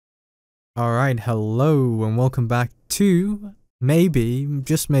Alright, hello and welcome back to maybe,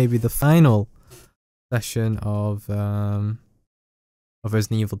 just maybe, the final session of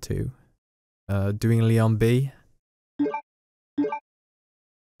Resident Evil 2. Doing Leon B.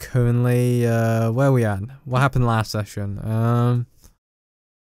 Currently, where are we at? What happened last session?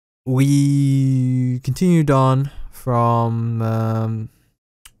 We continued on from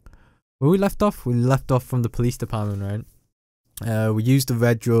where we left off? We left off from the police department, right? We used the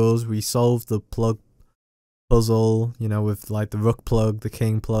red jewels, we solved the plug puzzle, you know, with like the rook plug, the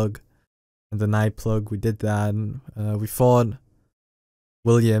king plug, and the knight plug. We did that. We fought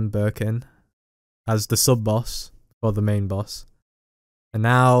William Birkin as the sub-boss, or the main boss. And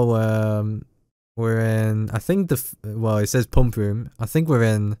now we're in, I think well, it says pump room. I think we're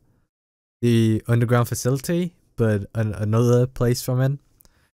in the underground facility, but another place from it.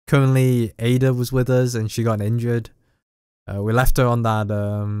 Currently, Ada was with us and she got injured. We left her on that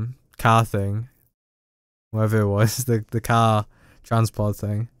car thing, whatever it was, the car transport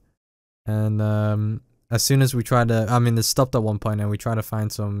thing. And as soon as we tried to, I mean, it stopped at one point and we tried to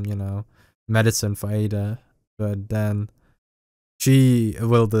find some, you know, medicine for Ada, but then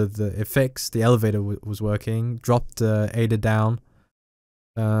it fixed, the elevator was working, dropped Ada down,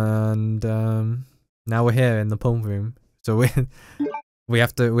 and now we're here in the pump room. So we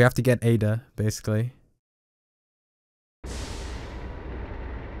have to get Ada, basically.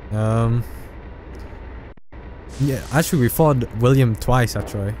 Yeah, actually we fought William twice,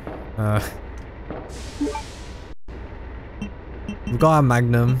 actually. We got our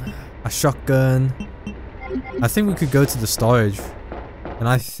magnum, a shotgun. I think we could go to the storage. And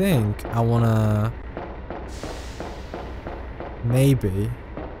I think I wanna... maybe...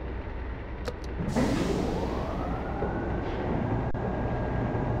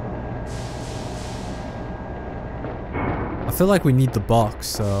 I feel like we need the box,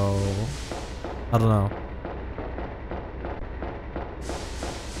 so... I don't know.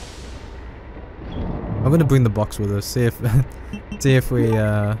 I'm gonna bring the box with us, see if we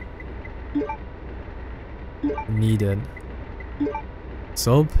need it.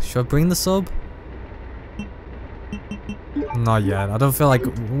 Sub? Should I bring the sub? Not yet. I don't feel like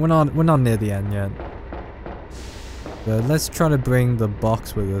we're not near the end yet. But let's try to bring the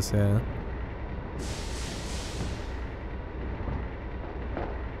box with us here.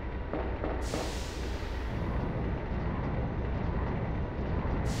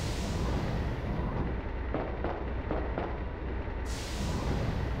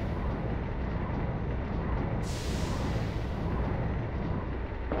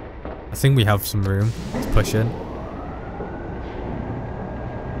 I think we have some room to push in.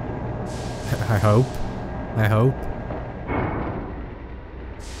 I hope.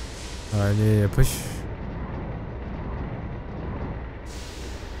 Alright, yeah, push.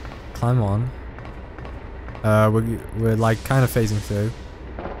 Climb on. We're like kind of phasing through.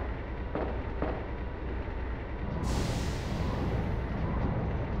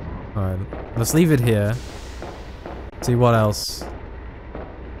 Alright, let's leave it here. See what else.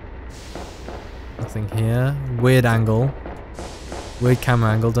 Nothing here. Weird angle. Weird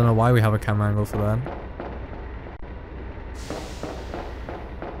camera angle. Don't know why we have a camera angle for that.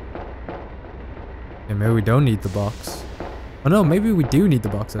 Okay, maybe we don't need the box. Oh no, maybe we do need the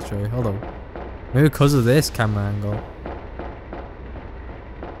box actually. Hold on. Maybe because of this camera angle.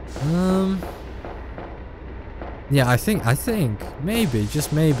 Yeah, I think maybe,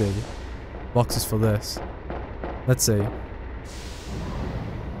 just maybe, box is for this. Let's see.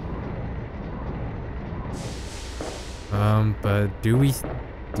 But do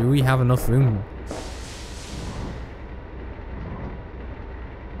we have enough room?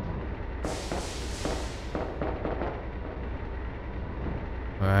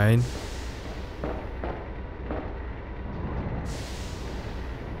 Alright. I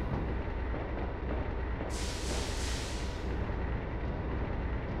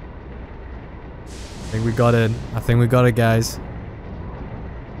think we got it. I think we got it, guys.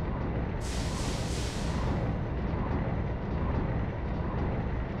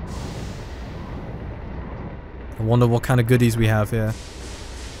 I wonder what kind of goodies we have here.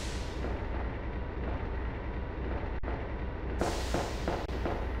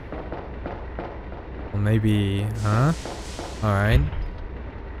 Or maybe, huh? Alright.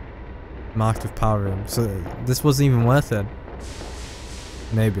 Marked with power room. So this wasn't even worth it.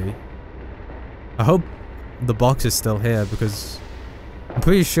 Maybe. I hope the box is still here because I'm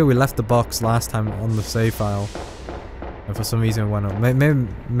pretty sure we left the box last time on the save file. And for some reason it went up. Maybe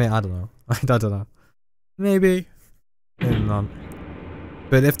I don't know. I don't know. Maybe. Maybe not.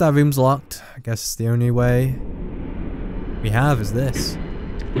 But if that room's locked, I guess the only way we have is this.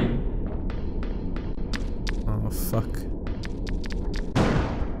 fuck?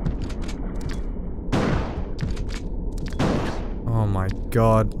 Oh my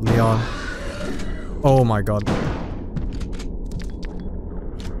god, Leon. Oh my god.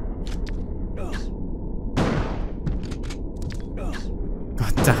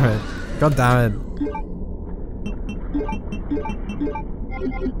 God damn it. God damn it.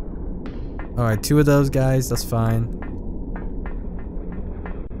 Alright, 2 of those guys, that's fine.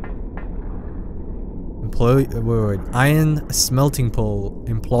 Wait. Iron smelting pool.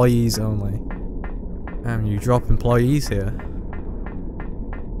 Employees only. Damn, you drop employees here.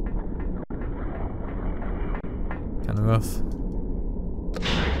 Kinda rough.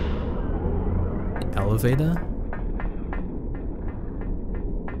 Elevator?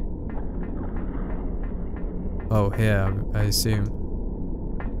 Oh, here, I assume.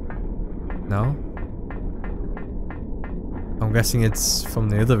 No? I'm guessing it's from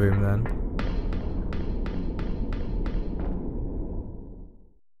the other room then.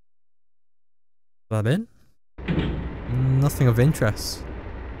 Is that it? Nothing of interest.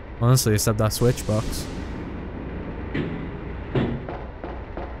 Honestly, except that switch box.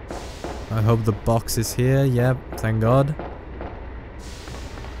 I hope the box is here. Yep, thank God.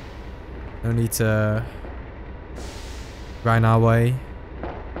 No need to grind our way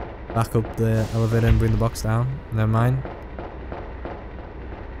back up the elevator and bring the box down. Never mind.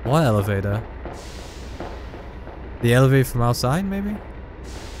 What elevator? The elevator from outside, maybe?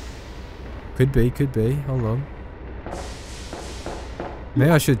 Could be, could be. Hold on. Maybe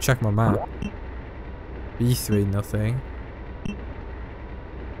I should check my map. B3, nothing.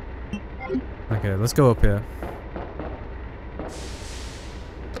 Okay, let's go up here.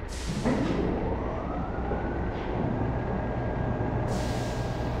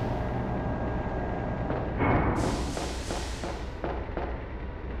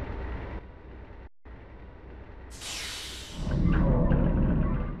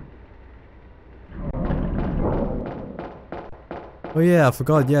 Oh yeah, I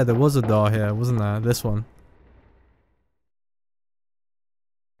forgot. Yeah, there was a door here, wasn't there? This one.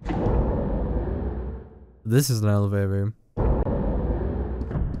 This is an elevator room.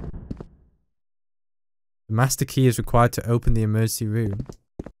 The master key is required to open the emergency room.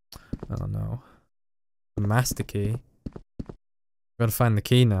 Oh no. The master key. Gotta find the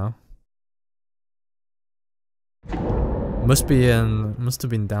key now. Must have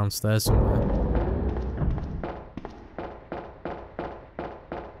been downstairs somewhere.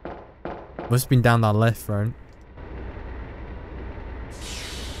 Must have been down that left, right?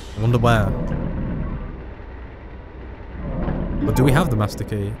 I wonder where. But do we have the master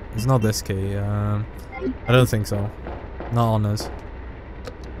key? It's not this key. I don't think so. Not on us.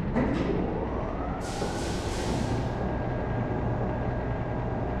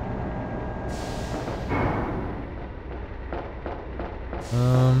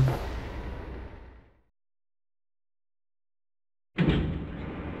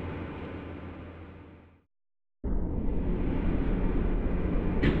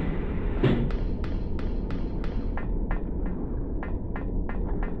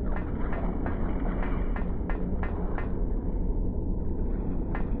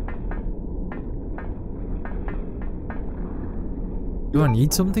 Do I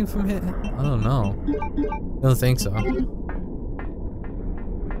need something from here? I don't know. I don't think so.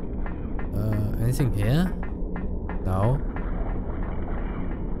 Anything here? No.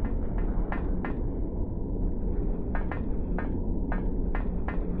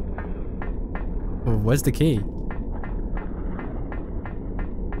 Oh, where's the key?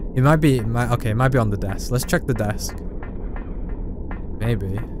 It might be, okay, it might be on the desk. Let's check the desk.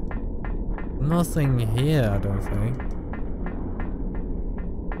 Maybe. Nothing here, I don't think.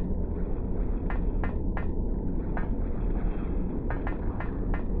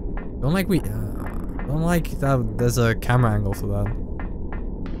 Don't like that there's a camera angle for that.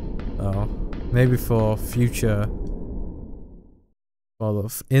 Oh, maybe for future.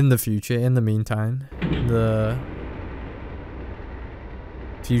 Well, in the future, in the meantime, the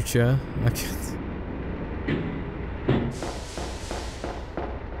future. I can't.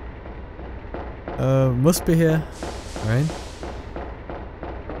 Must be here, right?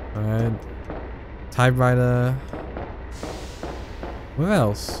 Alright. Typewriter. Where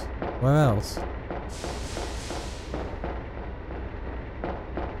else? Where else?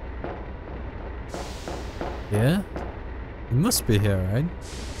 Yeah? It must be here, right?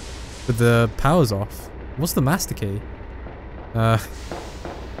 But the power's off. What's the master key?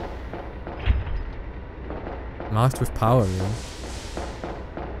 Marked with power room.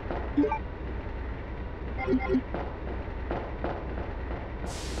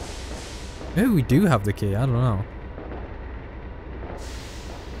 Maybe we do have the key, I don't know.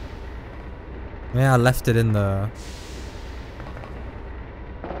 Yeah, I left it in the...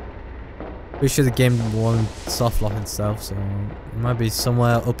 Pretty sure the game won't soft lock itself, so it might be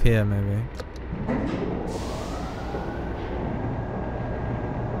somewhere up here, maybe.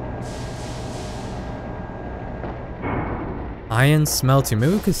 Iron smelting.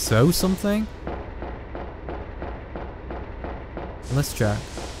 Maybe we could throw something? Let's check.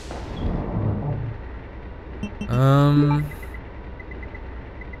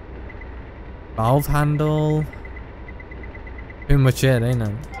 Valve handle. Pretty much it, ain't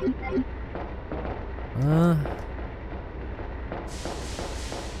it? I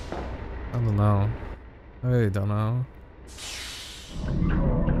don't know. I really don't know.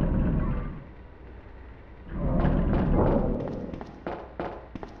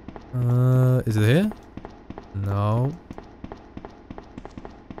 Is it here? No.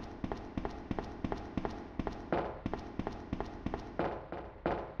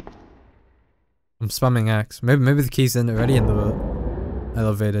 I'm spamming X. Maybe the key's in already in the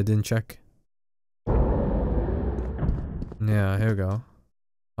elevator. Didn't check. Yeah, here we go.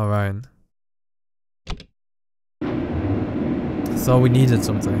 All right. Thought we needed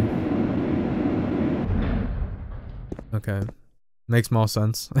something. Okay, makes more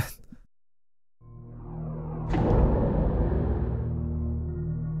sense.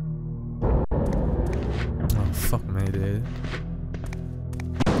 Oh fuck me, dude.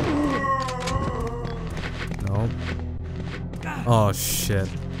 Nope. Oh shit.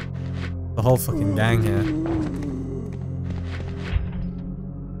 The whole fucking gang here.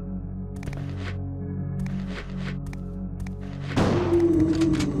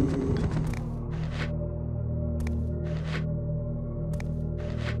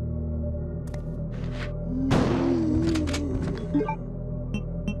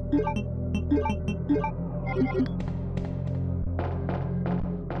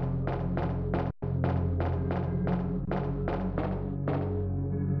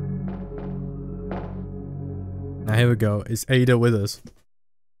 Now here we go. Is Ada with us?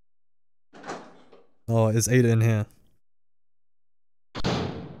 Oh, is Ada in here?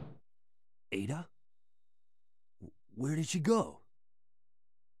 Ada? Where did she go?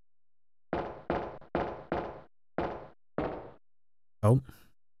 Oh.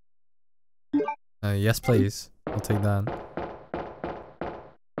 Yes, please. I'll take that.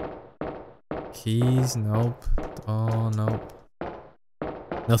 Keys? Nope. Oh, nope.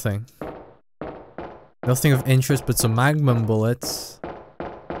 Nothing. Nothing of interest but some magnum bullets.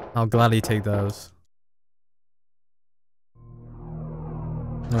 I'll gladly take those.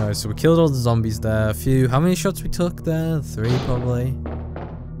 Alright, so we killed all the zombies there. A few. How many shots we took there? 3 probably.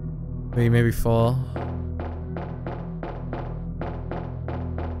 3, maybe 4.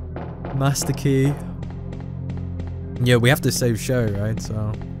 Master key. Yeah, we have to save Sherry, right?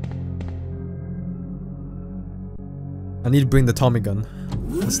 So I need to bring the Tommy gun.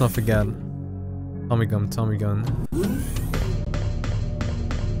 Let's not forget. Tommy gun, Tommy gun.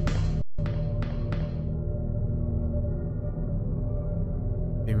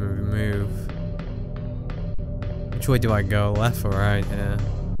 Remove. Which way do I go? Left or right? Yeah.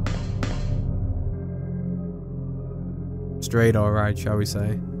 Straight or right, shall we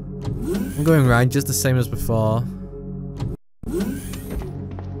say? I'm going right, just the same as before.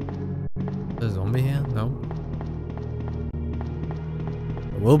 There's a zombie here? No.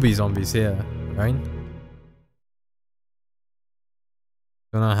 There will be zombies here, right?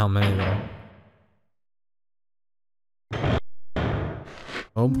 Don't know how many though.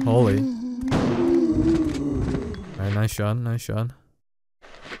 Oh, holy. Alright, nice shot, nice shot.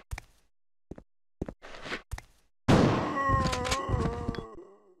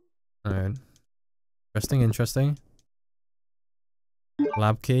 Alright. Interesting, interesting.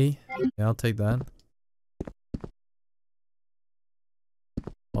 Lab key. Yeah, I'll take that.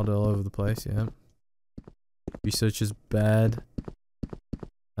 Blood all over the place, yeah. Research is bad.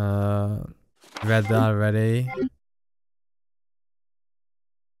 Read that already.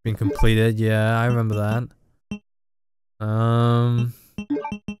 Been completed, yeah, I remember that. I'm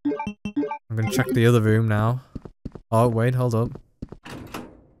gonna check the other room now. Oh, wait, hold up.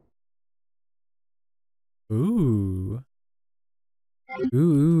 Ooh. Ooh,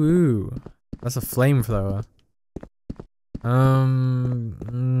 ooh, ooh. That's a flamethrower.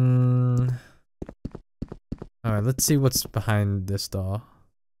 Alright, let's see what's behind this door.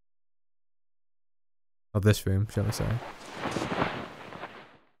 Or this room, shall we say.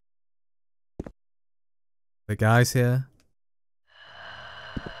 The guys here.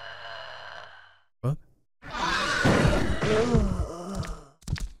 What?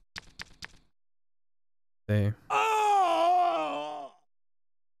 They.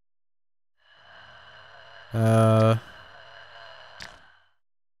 Fuck.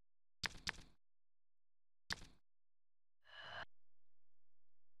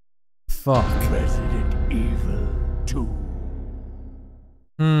 Resident Evil 2.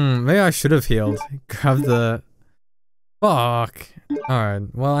 Maybe I should have healed. Grab the... Fuck.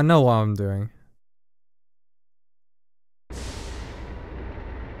 Alright, well, I know what I'm doing.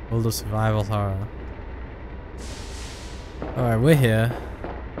 All the survival horror. Alright, we're here.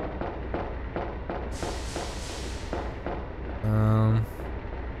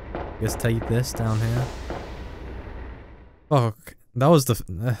 Guess take this down here. Fuck. That was the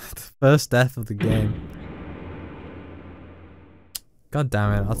first death of the game. God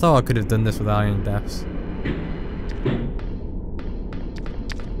damn it. I thought I could have done this without any deaths.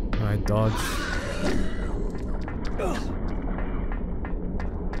 Alright, dodge.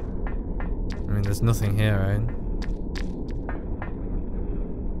 I mean, there's nothing here, right?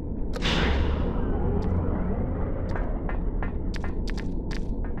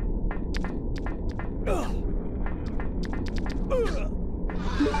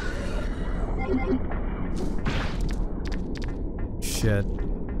 Shit.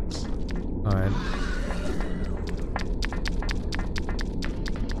 Alright.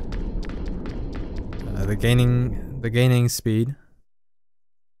 They're gaining speed.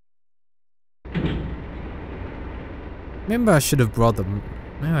 Maybe I should have brought them.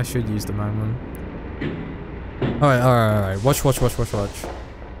 Maybe I should use the magnum. Alright. Watch.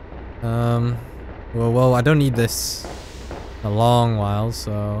 Well, I don't need this a long while,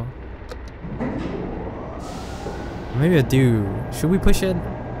 so... Maybe I do. Should we push it?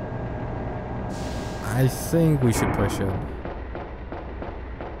 I think we should push it.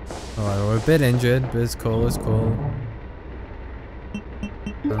 Alright, we're a bit injured, but it's cool,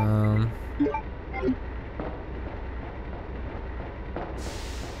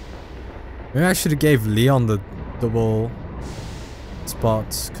 Maybe I should have gave Leon the double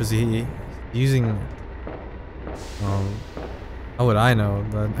spots, because he using... how would I know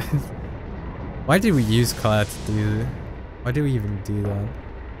that? Why did we use Claire to do that? Why did we even do that?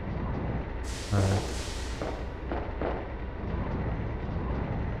 Alright.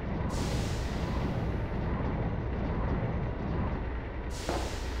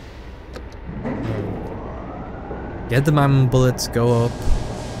 Get the magnum bullets, go up.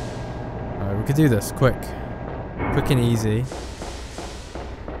 Alright, we could do this, quick. Quick and easy.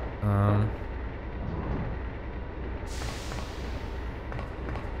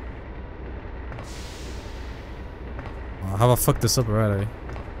 Have I fucked this up already?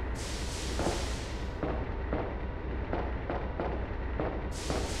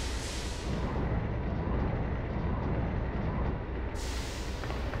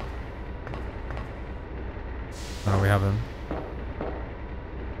 No, we haven't.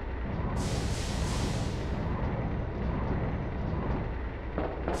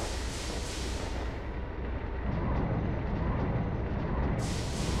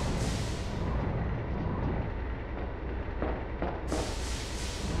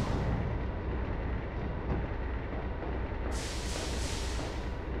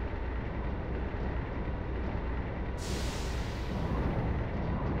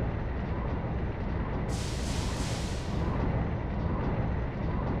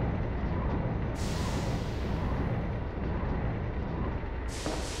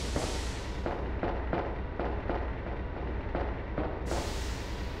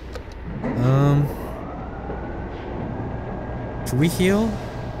 Should we heal?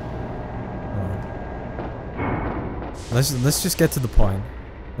 Let's just get to the point.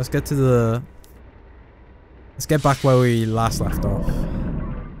 Let's get back where we last left off.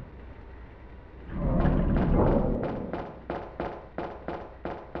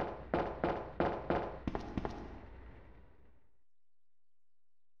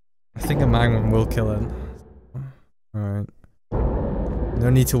 I think a magnum will kill it. Alright. No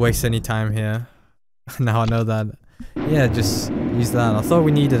need to waste any time here. Now I know that. Yeah, just use that. I thought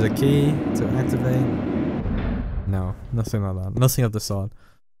we needed a key to activate. No, nothing like that. Nothing of the sort.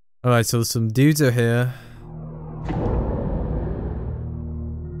 Alright, so some dudes are here.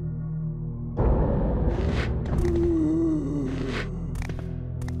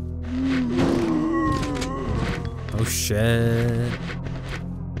 Oh shit.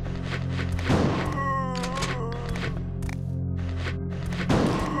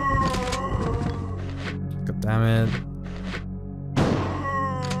 Damn it.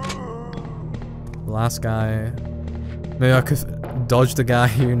 Last guy. Maybe I could dodge the guy,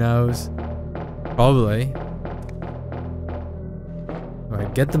 who knows? Probably.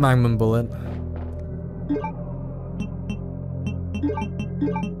 Alright, get the magnum bullet.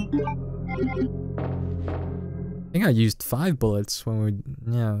 think I used 5 bullets when we...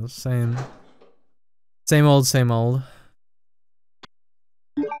 Yeah, same. Same old, same old.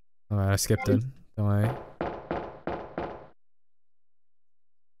 Alright, I skipped it. Don't worry.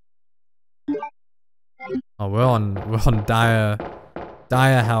 Oh, we're on dire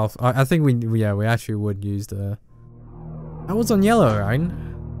health. I think we actually would use the... I was on yellow, right?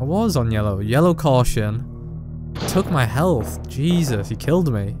 I was on yellow. Yellow caution. Took my health. Jesus, he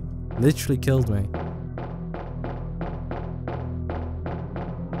killed me. Literally killed me.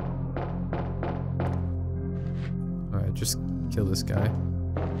 Alright, just kill this guy.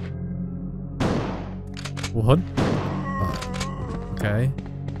 What? Oh, okay.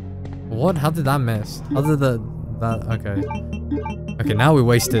 What? How did that miss? How did that... Okay. Okay, now we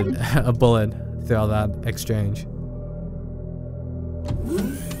wasted a bullet throughout that exchange.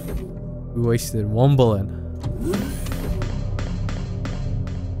 We wasted 1 bullet.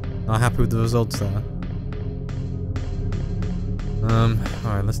 Not happy with the results there.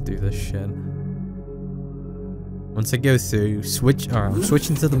 Alright, let's do this shit. Once I go through, switch. Alright, I'm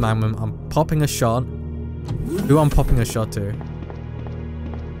switching to the Magnum. I'm popping a shot. Who I'm popping a shot to?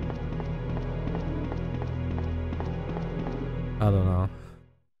 I don't know.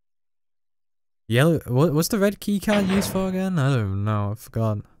 Yellow. What's the red key card used for again? I don't even know. I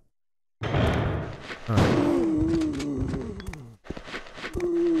forgot. Alright.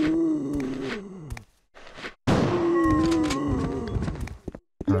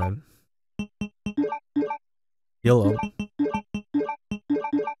 Alright. Yellow.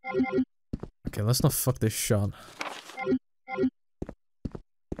 Okay, let's not fuck this shot.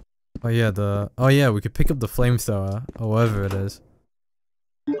 Oh yeah, we could pick up the flamethrower, or whatever it is.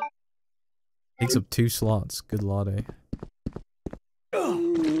 Takes up 2 slots. Good lordy.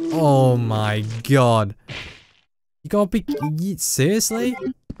 Oh my god. You gotta be... seriously?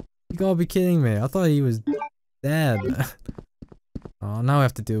 You gotta be kidding me. I thought he was dead. Oh, now I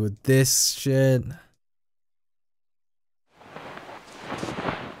have to deal with this shit.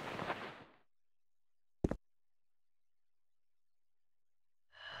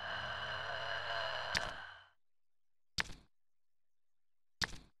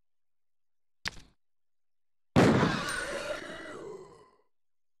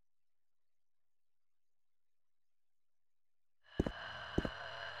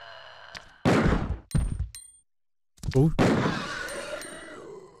 Oh.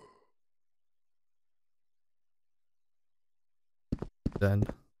 Then.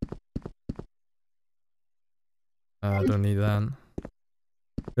 Don't need that.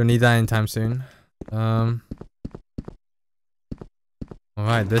 Don't need that anytime soon. Alright,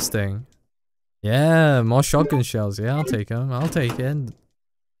 this thing. Yeah, more shotgun shells. Yeah, I'll take them. I'll take it.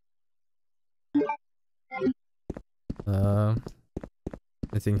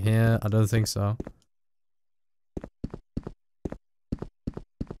 Anything here? I don't think so.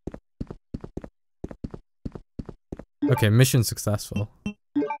 Okay, mission successful. Okay,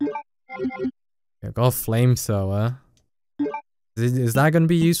 got a flamethrower. Is that gonna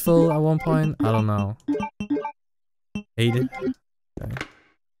be useful at one point? I don't know. Hate it. Okay.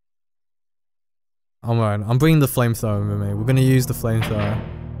 Alright, I'm bringing the flamethrower with me. We're gonna use the flamethrower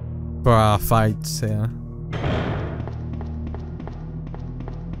for our fights here.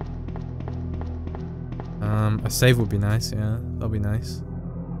 A save would be nice, yeah. That'll be nice.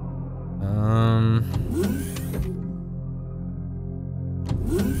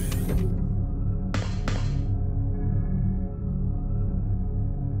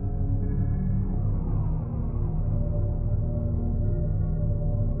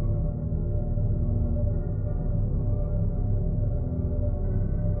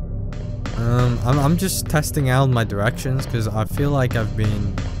 I'm just testing out my directions because I feel like I've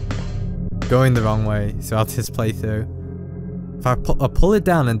been going the wrong way throughout this playthrough. If I pull it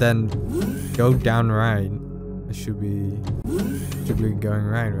down and then go down right, it should be going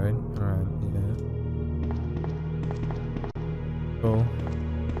right? Alright, yeah. Cool.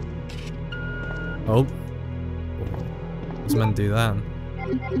 Oh. I was meant to do that.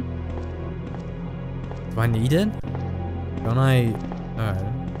 Do I need it? Don't I? Alright.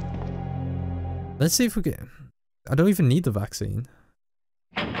 Let's see if we get... I don't even need the vaccine.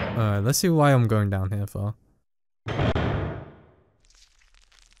 Alright, let's see why I'm going down here for.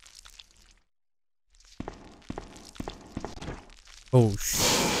 Oh,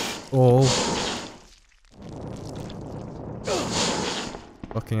 oh.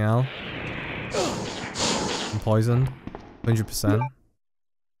 Fucking hell. I'm poisoned. 100%.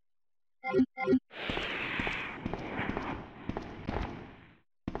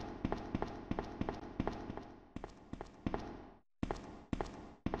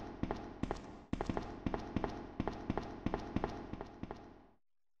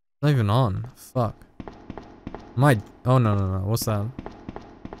 Not even on. Fuck. My. Oh no no no. What's that?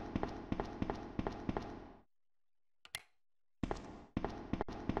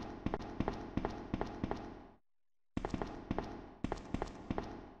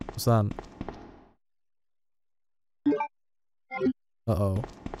 What's that? Uh-oh.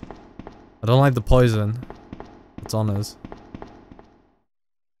 I don't like the poison. It's on us.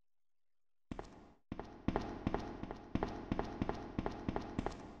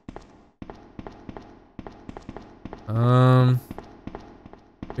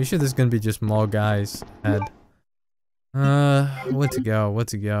 Pretty sure there's gonna be just more guys ahead. Where to go? Where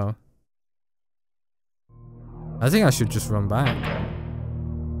to go? I think I should just run back.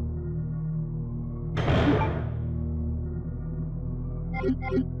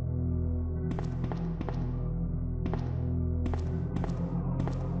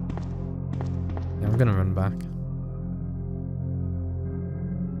 Yeah, I'm gonna run back.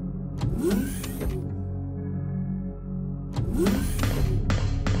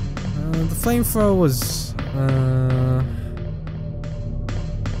 The flamethrower was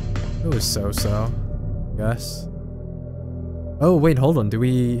it was so-so, I guess. Oh wait, hold on. Can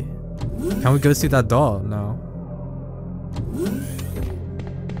we go through that door? No.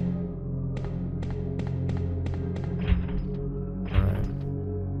 Alright.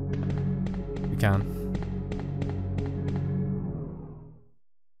 We can.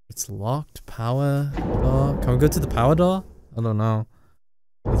 It's locked. Power door. Can we go to the power door? I don't know.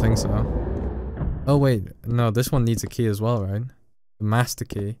 I think so. Oh wait, no, this one needs a key as well, right? The master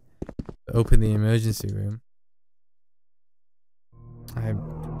key to open the emergency room. I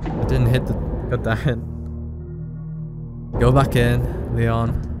didn't hit the got that hit. Go back in,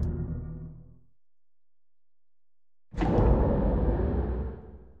 Leon.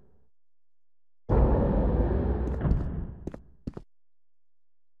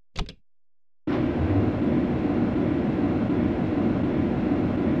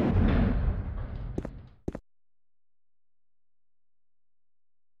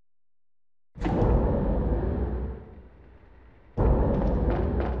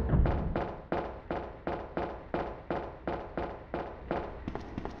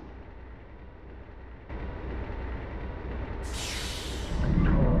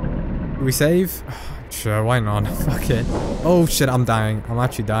 Do we save? Sure, why not? Fuck it. Oh shit, I'm dying. I'm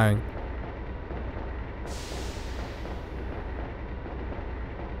actually dying.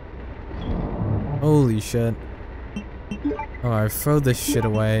 Holy shit. Alright, throw this shit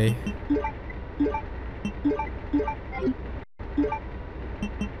away.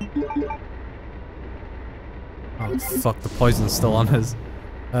 Oh fuck, the poison's still on us.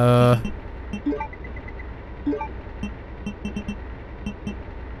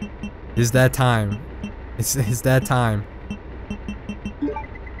 Is there time? Is there time?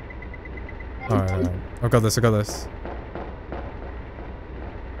 Alright. I got this, I got this.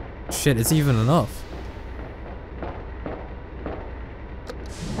 Shit, it's even enough.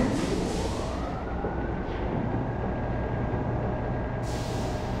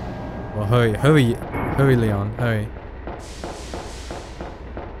 Well, hurry, Leon, hurry.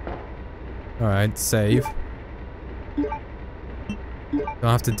 Alright, save. Don't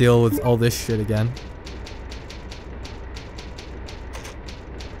have to deal with all this shit again.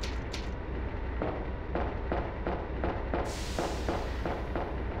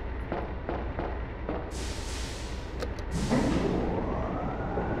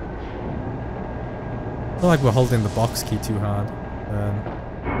 I feel like we're holding the box key too hard.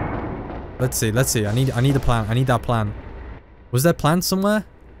 Let's see. I need a plan. I need that plan. Was there plan somewhere?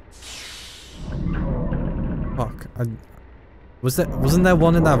 Fuck. Wasn't there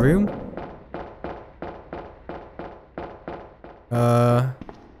one in that room?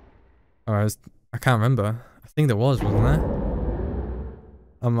 Alright, I can't remember. I think there was, wasn't there?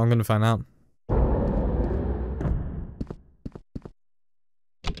 I'm gonna find out.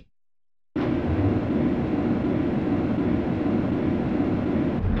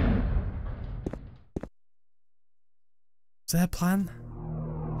 Is there a plan?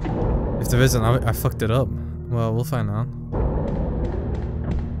 If there isn't, I fucked it up. Well, we'll find out.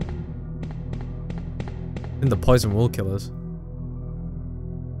 I think the poison will kill us.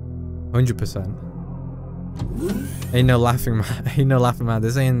 100%. Ain't no laughing man. Ain't no laughing man.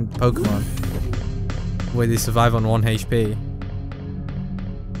 This ain't Pokemon where they survive on 1 HP.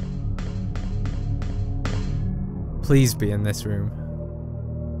 Please be in this room.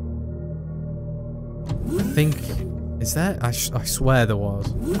 I think... Is there? I swear there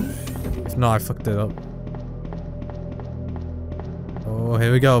was. If not, I fucked it up. Oh,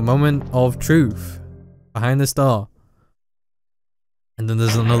 here we go. Moment of truth. Behind this door. And then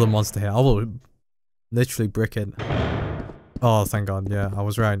there's another monster here. I will literally brick it. Oh, thank God. Yeah, I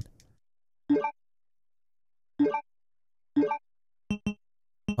was right.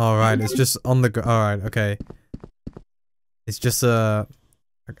 Alright, it's just on the alright, okay. It's just, I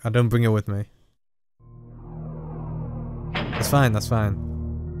don't bring it with me. That's fine, that's fine.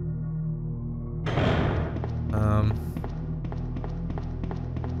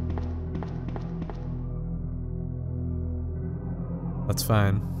 That's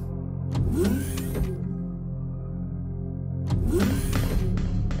fine.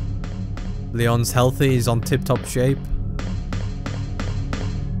 Leon's healthy, he's on tip-top shape.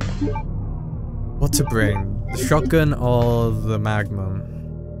 What to bring? The shotgun or the magnum?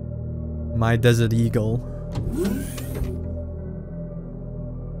 My Desert Eagle.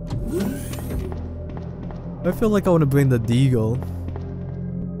 I feel like I want to bring the Deagle.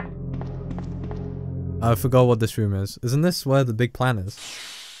 I forgot what this room is. Isn't this where the big plan is?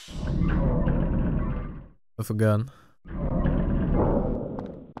 I forgot.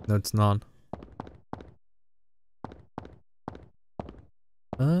 No, it's not.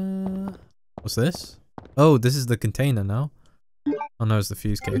 What's this? Oh, this is the container now. Oh no, it's the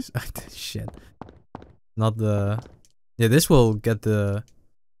fuse case. Shit. Not the... Yeah, this will get the...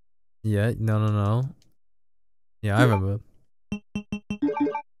 Yeah, no. Yeah, I remember.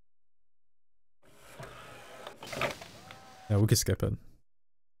 Yeah, we can skip it.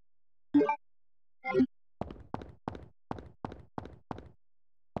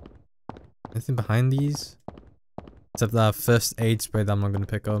 Anything behind these? Except that first aid spray that I'm not gonna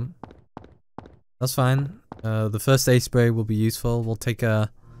pick up. That's fine. The first aid spray will be useful. We'll take a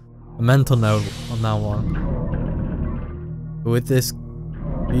mental note on that one. But with this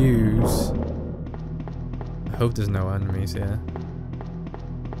fuse... I hope there's no enemies here.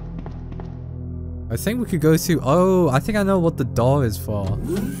 I think we could go through... Oh, I think I know what the door is for.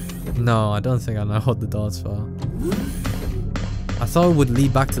 No, I don't think I know what the door is for. I thought it would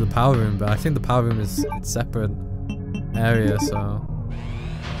lead back to the power room, but I think the power room is a separate area, so...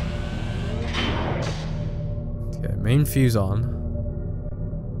 Okay, main fuse on.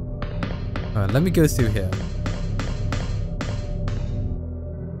 Alright, let me go through here.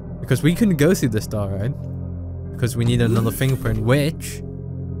 Because we couldn't go through this door, right? Because we need another fingerprint, which...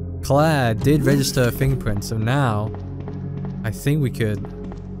 Claire did register a fingerprint, so now... I think we could...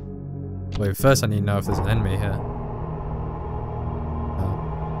 Wait, first I need to know if there's an enemy here.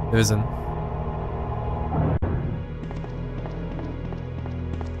 No, there isn't.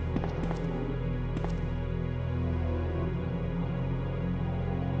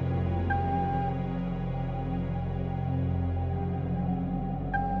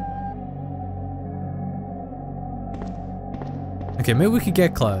 Okay, maybe we could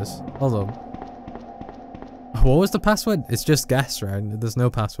get close. Hold on. What was the password? It's just guess, right? There's no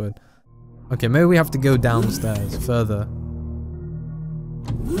password. Okay, maybe we have to go downstairs further.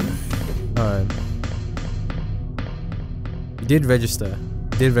 Alright. We did register.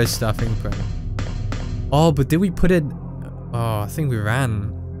 We did register our fingerprint. Oh, but did we put it... Oh, I think we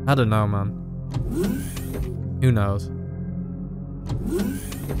ran. I don't know, man. Who knows?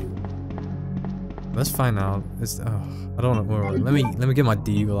 Let's find out. It's... Oh. I don't know. Let me get my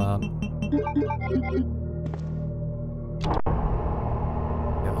deagle out.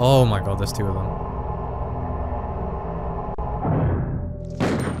 Yeah, oh my God, there's two of them.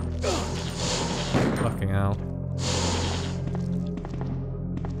 Fucking hell.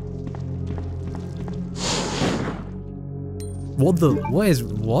 What the? What is?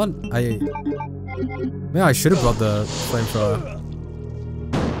 What? Yeah, I should have brought the flamethrower.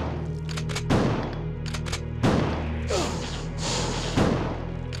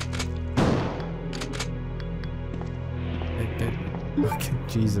 Okay,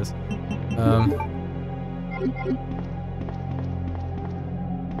 Jesus. Yeah,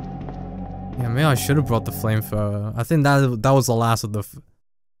 maybe I should have brought the flamethrower. I think that was the last of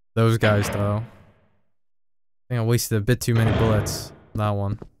those guys, though. I think I wasted a bit too many bullets. That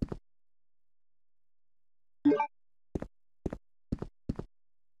one.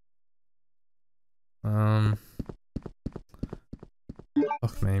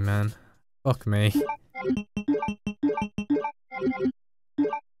 Fuck me, man. Fuck me.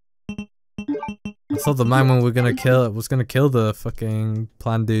 I thought the man was gonna kill the fucking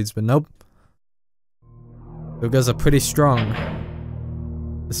plant dudes, but nope. Those guys are pretty strong,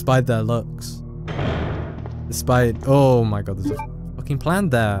 despite their looks. Despite, oh my God, there's a fucking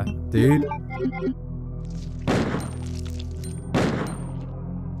plant there, dude.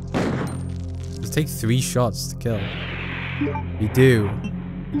 Just take 3 shots to kill. We do.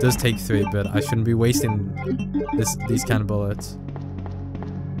 It does take 3, but I shouldn't be wasting these kind of bullets.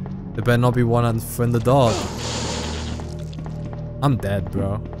 There better not be one at the front of the door. I'm dead,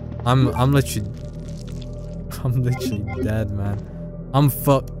 bro. I'm literally dead, man. I'm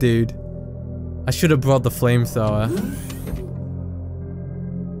fucked, dude. I should have brought the flamethrower.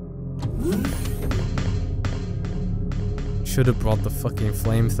 Should have brought the fucking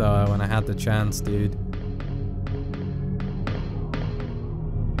flamethrower when I had the chance, dude.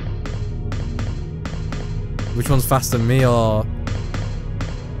 Which one's faster, me or...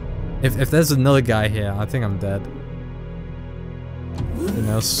 If there's another guy here, I think I'm dead. You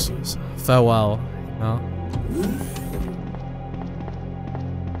know, farewell, you know?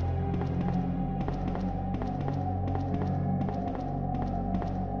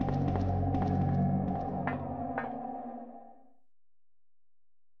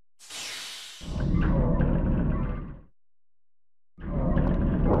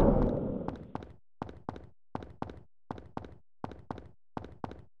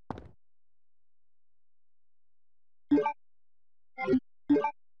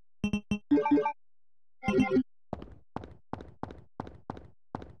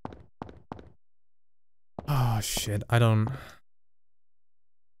 Oh shit, I don't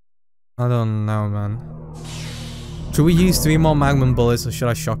know, man. Should we use 3 more magnum bullets or should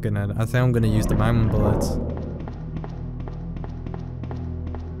I shotgun it? I think I'm gonna use the magnum bullets.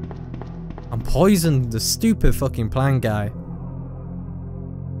 I'm poisoned, the stupid fucking plant guy.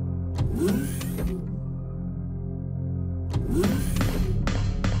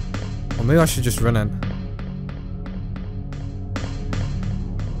 Or maybe I should just run it.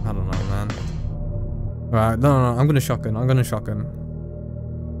 I don't know, man. Right, no, I'm gonna shotgun.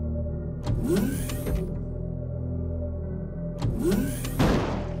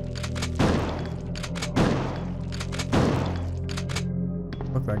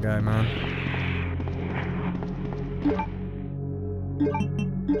 Fuck that guy, man.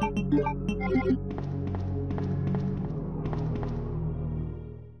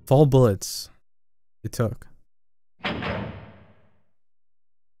 Four bullets. It took.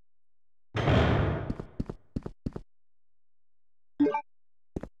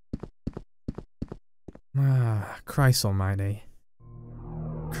 Ah, Christ almighty.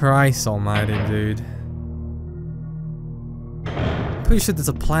 Christ almighty, dude. I'm pretty sure there's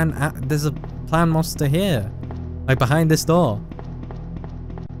a plant monster here. Like behind this door.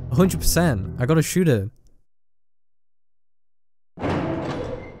 100%. I gotta shoot it.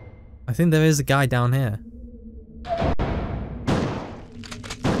 I think there is a guy down here.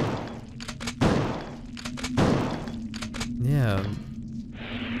 Yeah.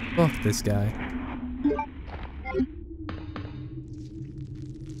 Fuck this guy.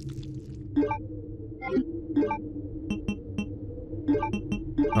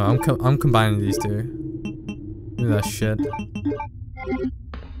 Oh, I'm combining these two. Look at that shit.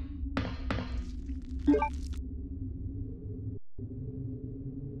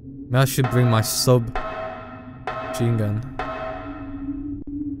 Maybe I should bring my sub-machine gun.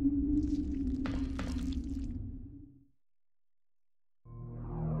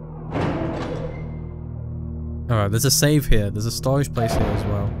 Alright, there's a save here. There's a storage place here as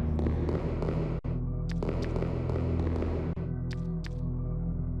well.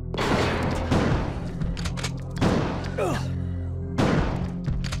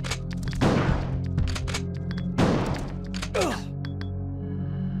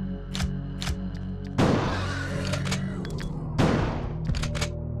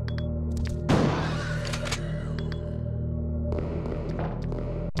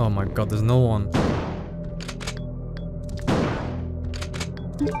 Oh my god, there's no one.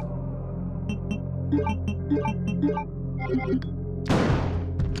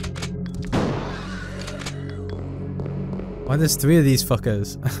 Why there's 3 of these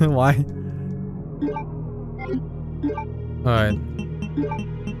fuckers? Why? Alright.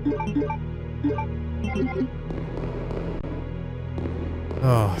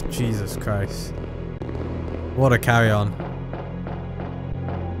 Oh, Jesus Christ. What a carry on.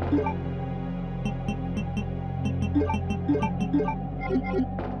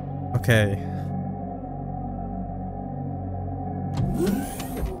 Okay.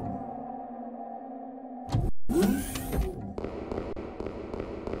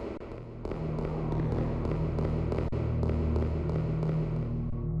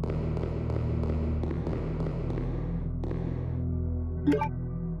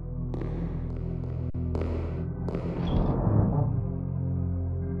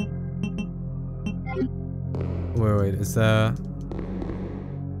 Wait, is there...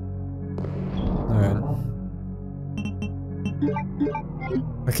 Alright.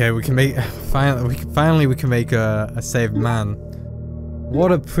 Okay, we can make... Finally we can make a saved man.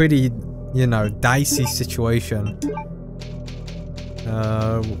 What a pretty, you know, dicey situation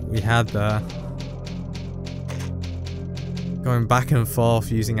we had there. Going back and forth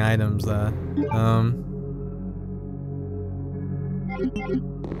using items there.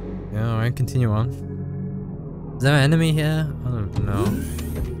 Yeah, alright, continue on. Is there an enemy here? I don't know.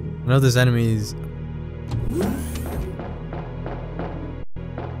 I know there's enemies.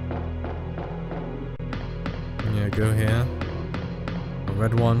 Yeah, go here. A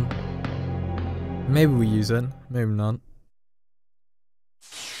red one. Maybe we use it, maybe not.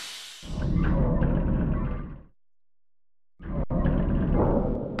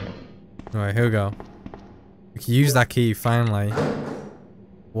 Alright, here we go. We can use that key finally.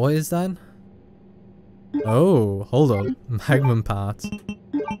 What is that? Oh, hold up. Magnum parts.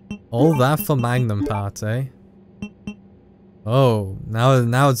 All that for magnum parts, eh? Oh,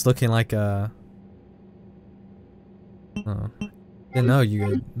 now it's looking like a... Oh. Didn't know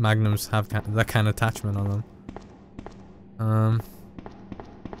magnums have that kind of attachment on them.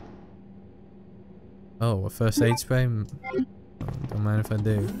 Oh, a first aid spray? Oh, don't mind if I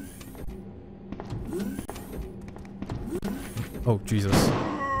do. Oh, Jesus.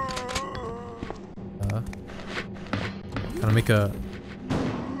 Can I make a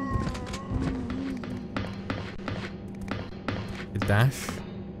dash?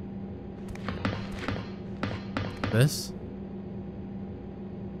 This?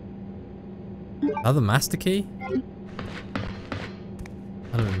 Another master key? I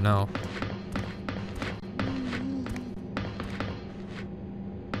don't even know.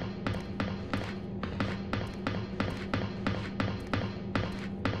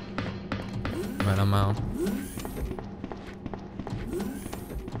 Right, I'm out.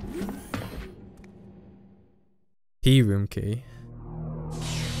 Tea room key.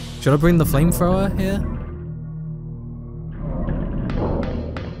 Should I bring the flamethrower here?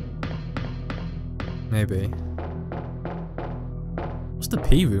 Maybe. What's the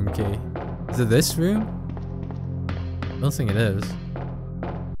P room key? Is it this room? I don't think it is.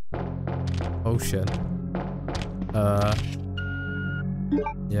 Oh shit.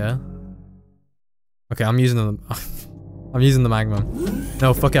 Yeah. Okay, I'm using the I'm using the magnum.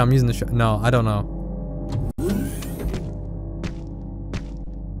 No, fuck it, I'm using the no, I don't know.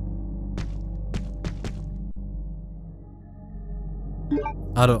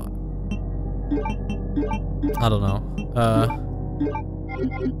 I don't know.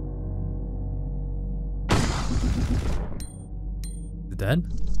 The dead?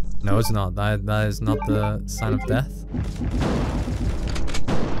 No, it's not. That is not the sign of death.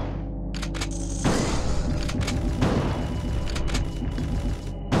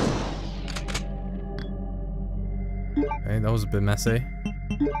 Okay, that was a bit messy.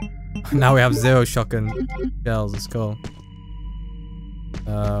 Now we have 0 shotgun shells. It's cool.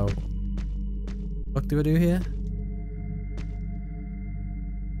 What do I do here?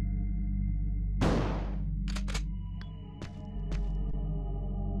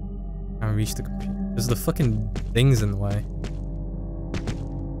 Can't reach the computer. There's the fucking things in the way.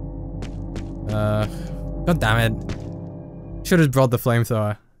 God damn it. Should have brought the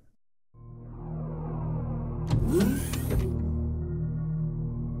flamethrower.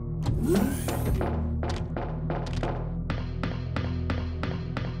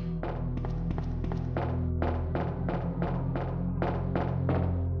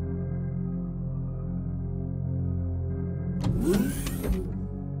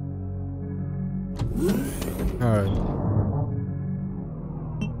 Alright.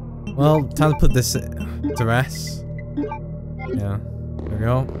 Well, time to put this to rest. Yeah. There we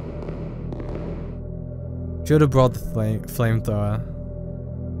go. Should have brought the flamethrower.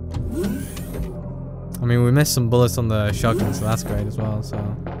 I mean, we missed some bullets on the shotgun, so that's great as well, so...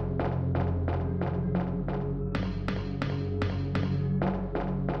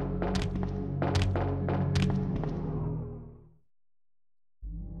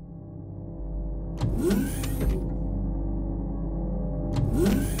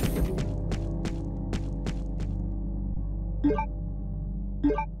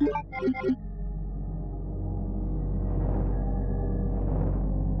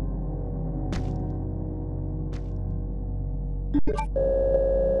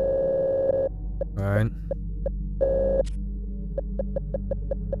 Alright.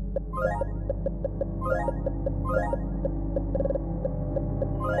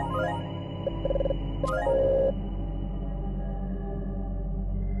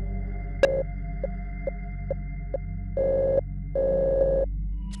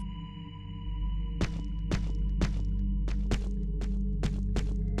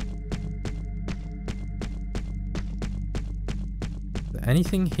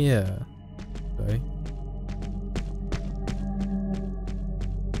 anything here? Sorry.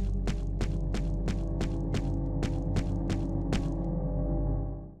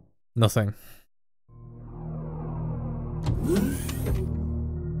 Nothing.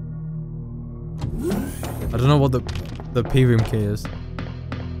 I don't know what the P room key is.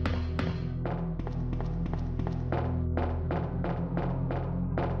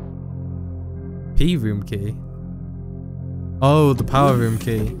 P room key? Oh, the power room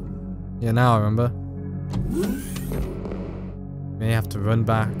key. Yeah, now I remember. May have to run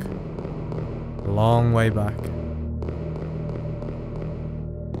back. A long way back.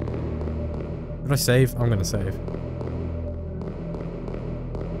 Did I save? I'm gonna save.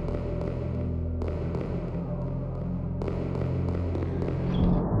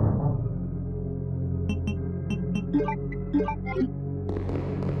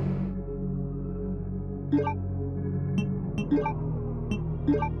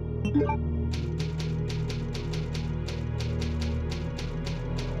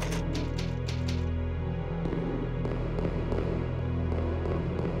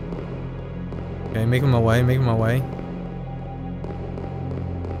 Okay, making my way, making my way.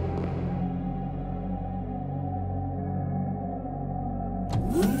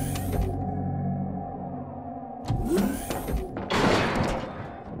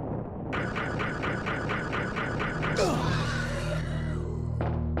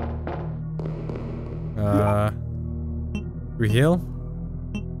 We heal?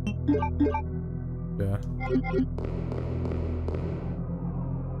 Yeah.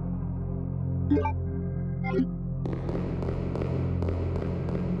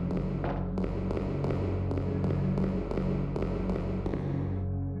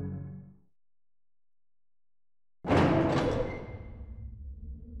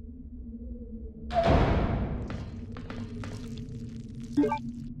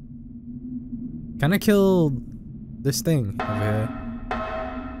 Can I kill this thing over here?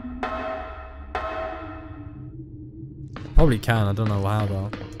 Probably can, I don't know how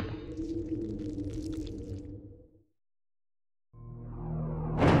though.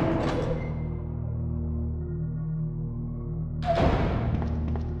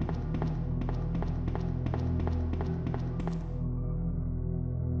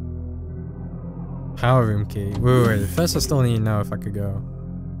 Power room key. Wait. First I still need to know if I could go.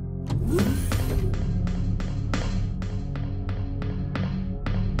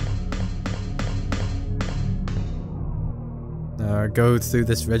 Go through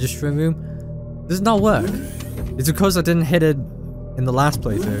this registry room. This does not work. It's because I didn't hit it in the last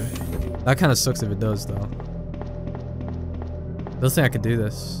playthrough. That kind of sucks if it does though. I don't think I could do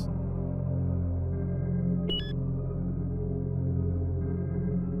this.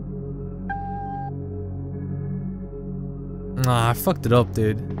 Nah, I fucked it up,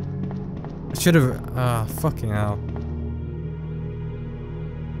 dude. I should have. Ah, fucking hell.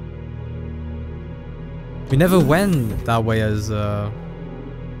 We never went that way as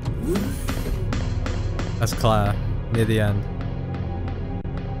Claire near the end.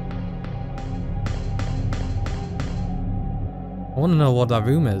 I want to know what that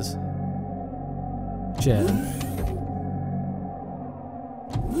room is. Shit.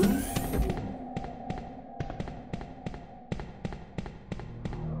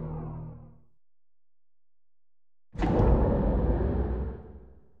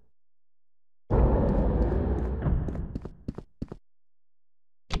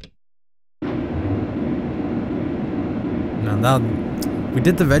 We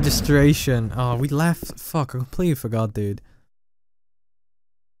did the registration. Oh, we left. Fuck, I completely forgot, dude.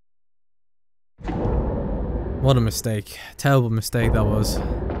 What a mistake. Terrible mistake that was.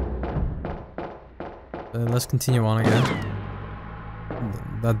 Let's continue on again.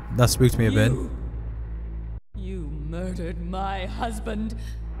 That spooked me a bit. You murdered my husband.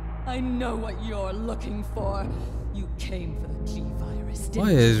 I know what you're looking for. You came for the G-Virus, didn't you?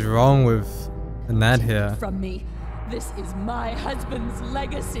 What is wrong with Ned here? From me. This is my husband's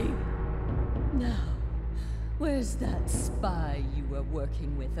legacy. Now, where's that spy you were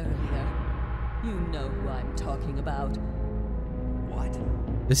working with earlier? You know who I'm talking about. What?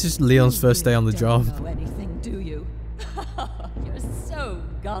 This is Leon's first day on the job. You don't know anything, do you? You're so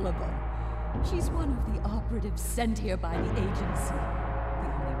gullible. She's one of the operatives sent here by the agency.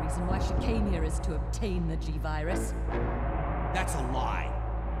 The only reason why she came here is to obtain the G-Virus. That's a lie.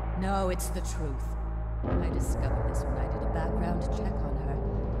 No, it's the truth. I discovered this when I did a background check on her.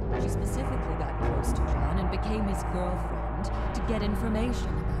 She specifically got close to John and became his girlfriend to get information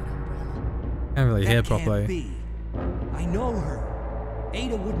about Umbrella. Can't really hear That properly. can't be. I know her.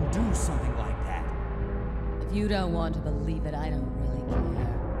 Ada wouldn't do something like that. If you don't want to believe it, I don't really really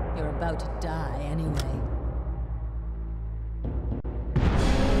care. You're about to die anyway.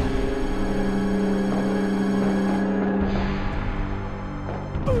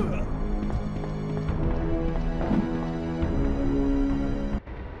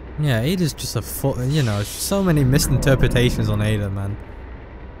 Yeah, Ada's just a you know, so many misinterpretations on Ada, man.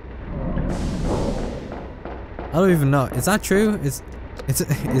 I don't even know. Is that true? Is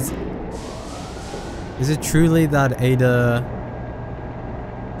it truly that Ada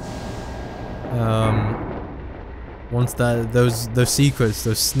wants those secrets,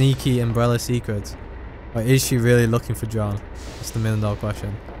 those sneaky Umbrella secrets? Or is she really looking for John? That's the $1 million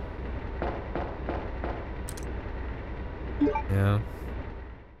question. Yeah.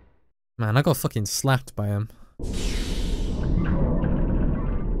 Man, I got fucking slapped by him.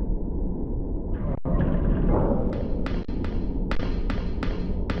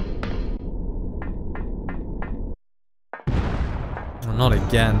 Oh, not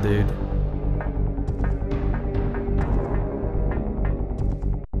again, dude.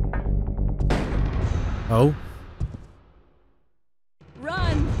 Oh.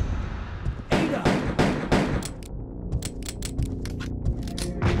 Run! Ada!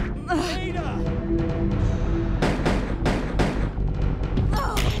 Ada!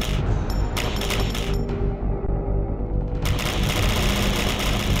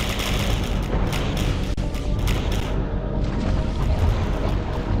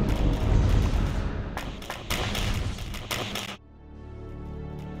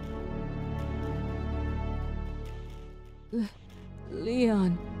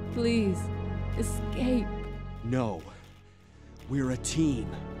 Leon, please, escape. No. We're a team.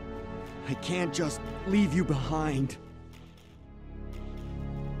 I can't just leave you behind.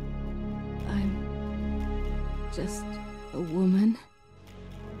 I'm just a woman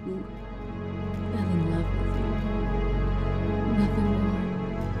who fell in love with you. Nothing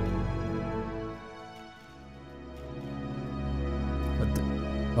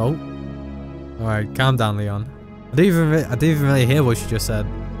more. Oh. Alright, calm down, Leon. I didn't even really hear what she just said.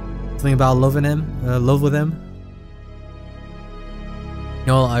 Something about loving him? Love with him?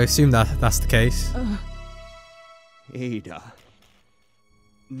 Well, I assume that's the case. Ada.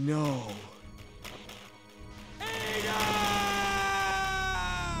 No. Ada!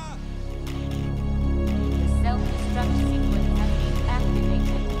 The self-destruct sequence has been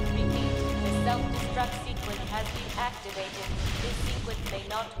activated. Repeat, the self-destruct sequence has been activated. This sequence may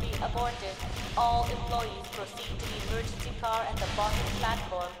not be aborted. All employees proceed to the emergency car at the bottom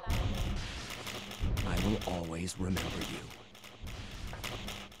platform. I will always remember you.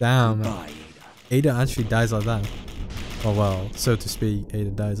 Damn. Goodbye, Ada actually dies like that. Oh well, so to speak,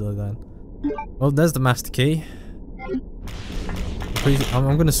 Ada dies like that. Well, there's the master key.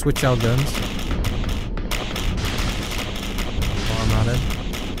 I'm gonna switch out guns. While I'm at it.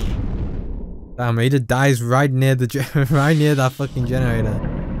 Damn, Ada dies right near the right near that fucking generator.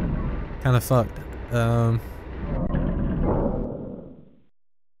 Kind of fucked.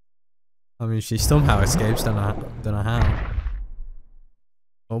 I mean, she somehow escapes. Don't know how.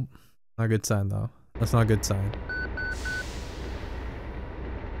 Oh, not a good sign though. That's not a good sign.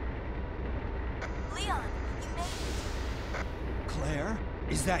 Leon, you made it. Claire,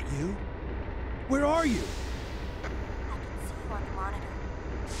 is that you? Where are you? I can see you on the monitor.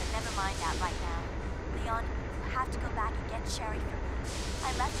 But never mind that right now. Leon, you have to go back and get Sherry for me.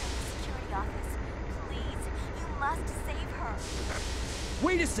 I left her in the security office. Please, you must save her.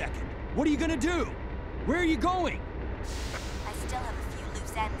 Wait a second. What are you gonna do? Where are you going? I still have a few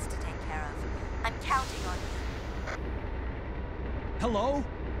loose ends to take care of. I'm counting on you. Hello?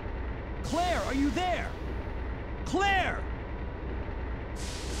 Claire, are you there? Claire!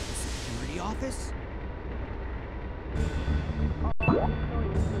 Security office?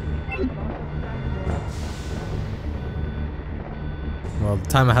 Well, the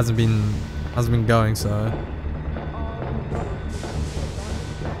timer hasn't been going, so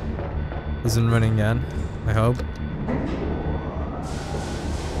isn't running yet. I hope.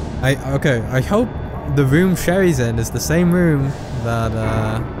 I hope the room Sherry's in is the same room that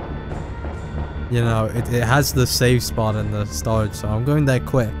you know, it has the save spot in the storage, so I'm going there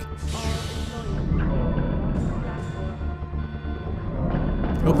quick.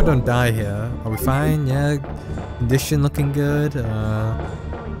 Hope I don't die here. Are we fine? Yeah. Condition looking good.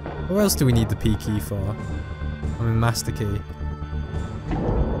 What else do we need the P key for? I mean, master key.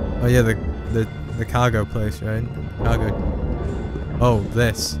 Oh yeah, the cargo place, right? Cargo. Oh,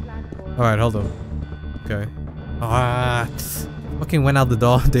 this. All right, hold on. Okay. Ah, fucking went out the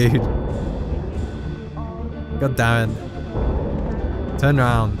door, dude. God damn it. Turn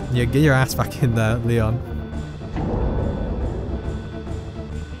around. Yeah, get your ass back in there, Leon.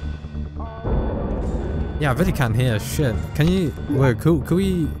 Yeah, I really can't hear shit. Can you... Wait, could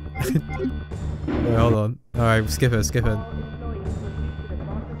we... Wait, hold on. Alright, skip it, skip it. Yeah.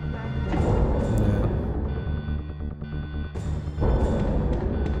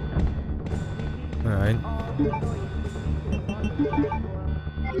 Alright.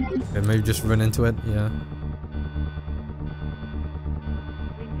 Okay, maybe just run into it, yeah.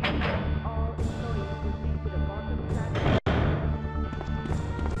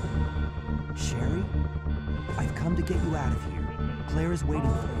 Sherry? I've come to get you out of here. Claire is waiting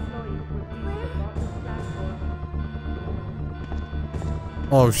for you.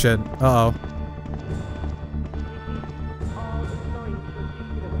 Oh shit. Uh-oh.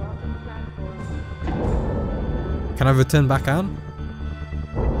 Can I return back on?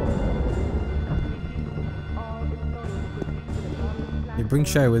 You bring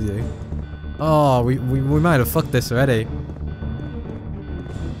Sherry with you. Oh, we might have fucked this already.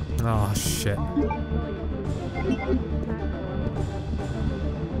 Oh shit.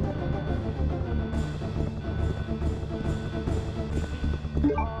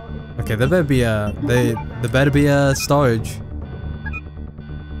 Okay, there better be a there better be a storage.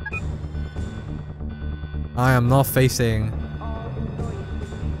 I am not facing.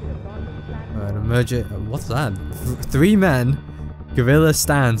 Alright, emergent. What's that? 3 men. Gorilla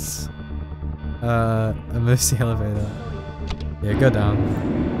stance. Emergency elevator. Yeah, go down.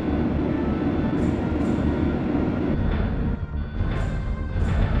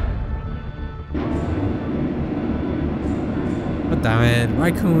 God damn it.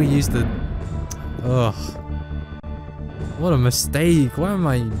 Why couldn't we use the... Ugh. What a mistake. Why am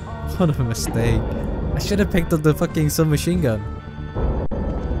I... What a mistake. I should have picked up the fucking submachine gun.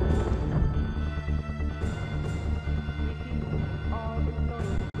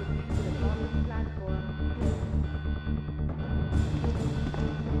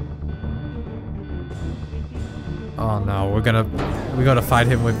 Oh no, we gotta fight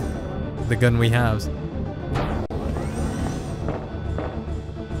him with the gun we have.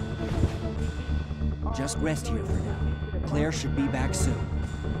 Just rest here for now. Claire should be back soon.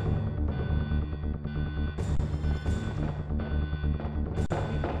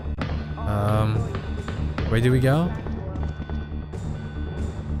 Where do we go?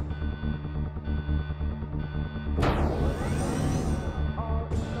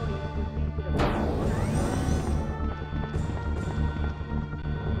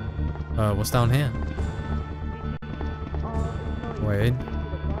 What's down here? Wait.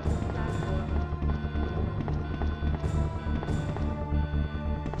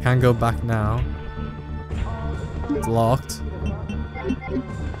 Can't go back now. It's locked.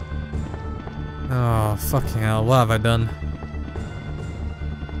 Oh, fucking hell. What have I done?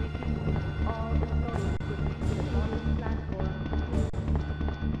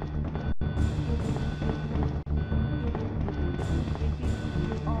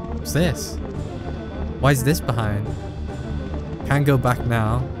 What's this? Why is this behind? Can't go back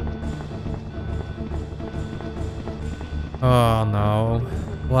now. Oh no.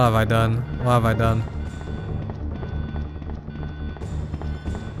 What have I done? What have I done?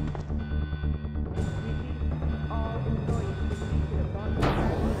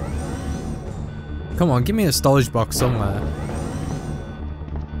 Come on, give me a storage box somewhere.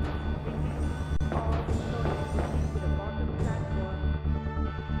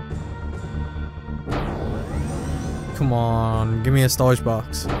 Come on, give me a storage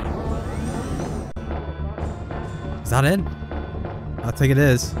box. Is that it? I think it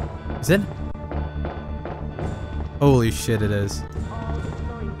is. Is it? Holy shit, it is.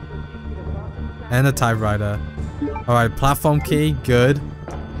 And a typewriter. Alright, platform key, good.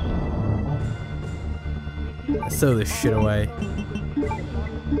 Let's throw this shit away.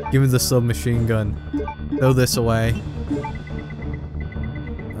 Give me the submachine gun. Throw this away.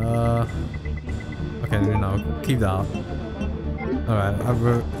 Okay, no, keep that. Alright,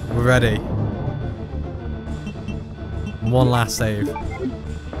 we're ready. One last save.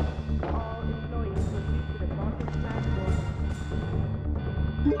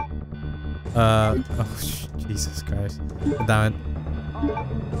 Oh, Jesus Christ. Damn it.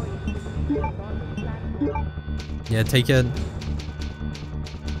 Yeah, take it.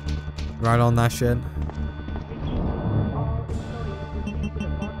 Right on that shit.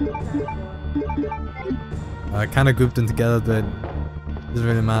 Kind of grouped them together, but doesn't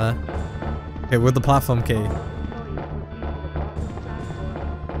really matter. Okay, with the platform key.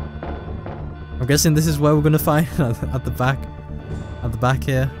 I'm guessing this is where we're gonna fight at the back. At the back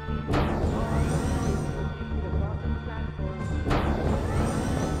here.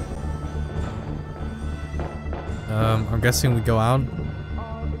 I'm guessing we go out.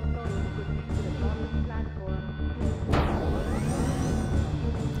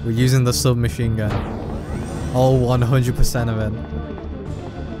 We're using the submachine gun. All 100% of it.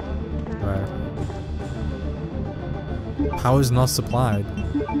 Right. Power's not supplied.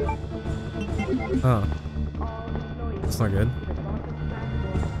 Oh. That's not good.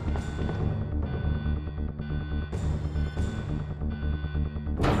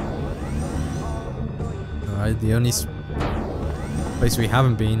 Alright, the only place we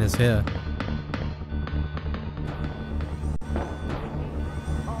haven't been is here.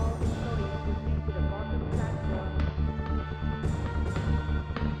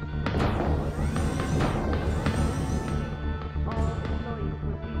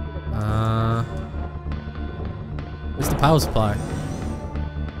 Where's the power supply?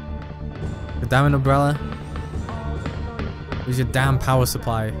 The damn umbrella? Where's your damn power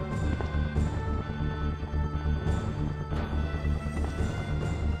supply?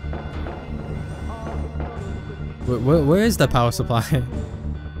 Where is the power supply?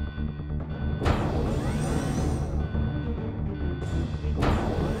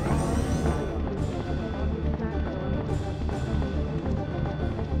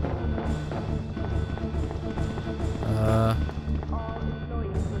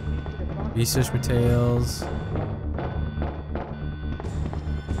 Research materials.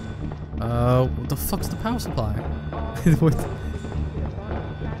 What the fuck's the power supply? What?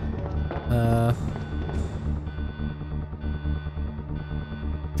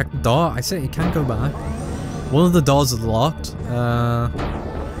 Check the door. I said you can't go back. One of the doors is locked. I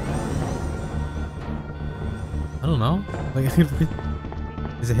don't know. Like,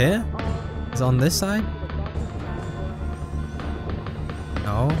 is it here? Is it on this side?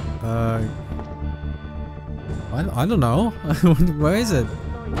 No. I don't know. Where is it?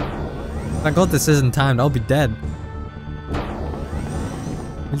 Thank God this isn't timed. I'll be dead.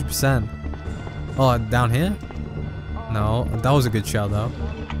 100%. Oh, down here? No, that was a good shot though.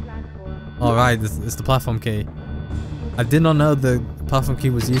 Alright, it's the platform key. I did not know the platform key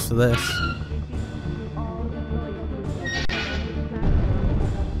was used for this.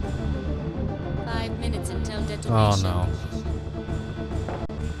 Oh no.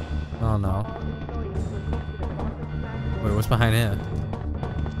 Oh no. Wait, what's behind here?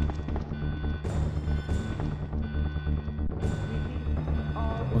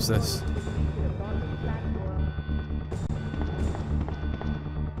 What's this?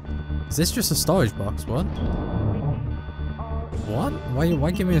 Is this just a storage box? What? What? Why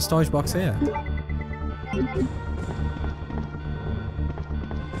give me a storage box here?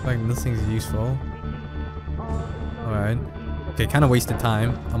 Like nothing's useful. Alright. Okay, kind of wasted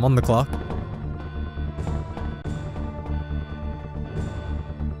time. I'm on the clock.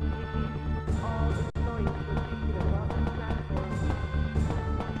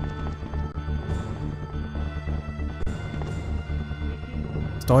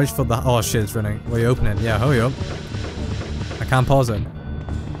 Storage for the... Oh shit, it's running. Where are you opening? Yeah, hurry up. I can't pause it.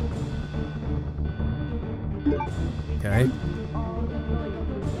 Okay.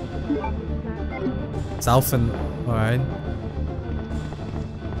 It's Alpha. Alright.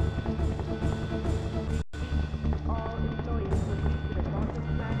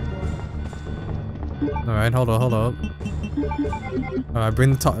 Alright, hold up. Alright,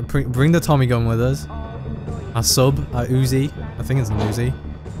 bring the Tommy gun with us. Our sub, our Uzi. I think it's an Uzi.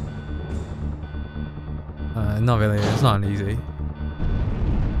 Not really, it's not an Uzi.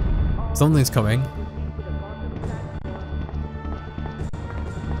 Something's coming.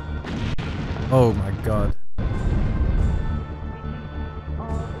 Oh my god.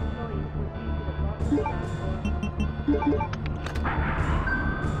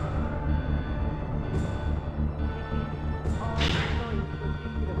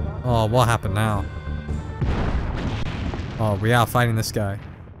 Oh, what happened now? Oh, we are fighting this guy.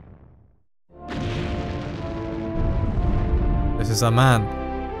 This is our man.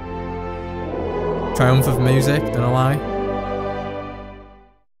 Triumph of music, don't know why.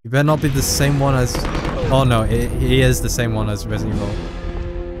 You better not be the same one as... Oh no, he is the same one as Resident Evil.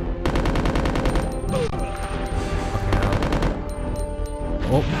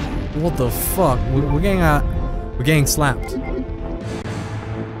 Oh, what the fuck? We're getting slapped.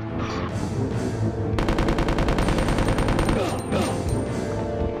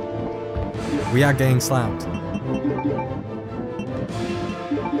 We are getting slapped.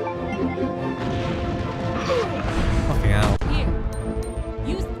 Fucking hell. Here,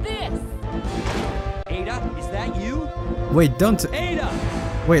 use this. Ada, is that you? Wait, don't. Ada!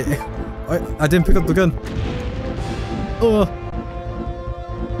 Wait, I didn't pick up the gun. Oh.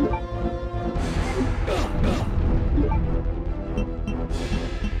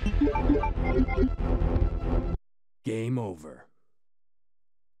 Game over.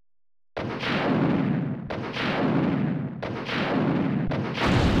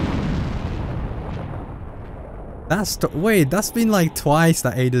 Wait, that's been like twice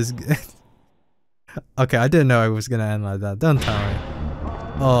that Ada's... Okay, I didn't know it was gonna end like that. Don't tell me.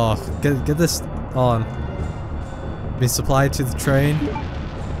 Oh, get this on. Been supplied to the train.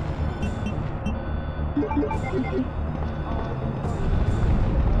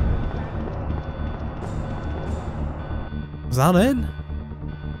 Was that it?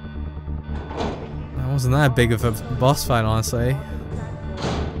 That wasn't that big of a boss fight, honestly.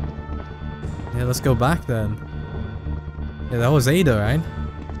 Yeah, let's go back then. Yeah, that was Ada, right?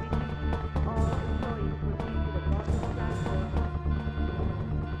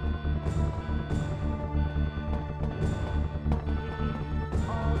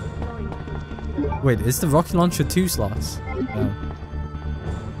 Wait, is the rocket launcher 2 slots? No.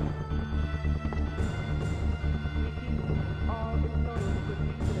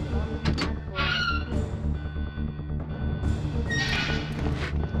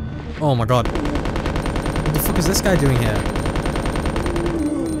 Oh my god. What the fuck is this guy doing here?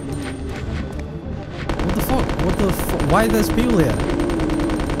 What the fuck? What the fuck? Why are there people here?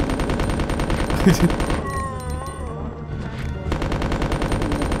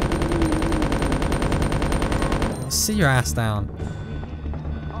 Sit your ass down.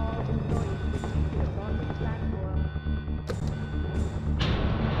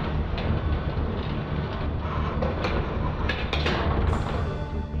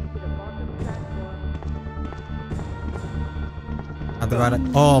 At the right.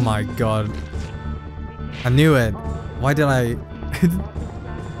 Oh my god. I knew it. Why did I?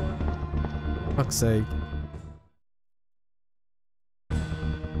 Fuck's sake.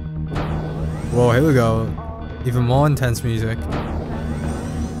 Whoa, here we go. Even more intense music.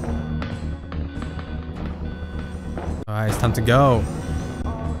 Alright, it's time to go.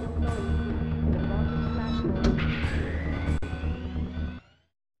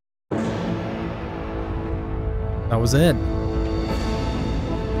 That was it.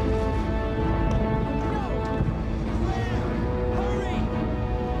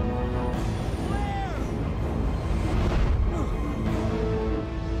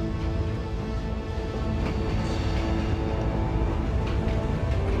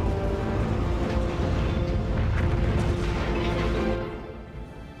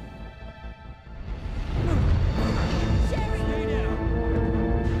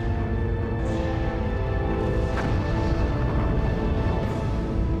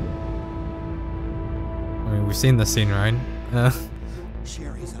 We've seen this scene, right?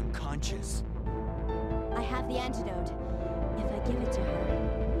 Sherry's unconscious. I have the antidote. If I give it to her.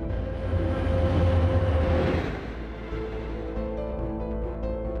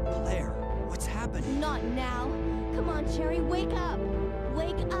 Claire, what's happening? Not now. Come on, Cherry, wake up.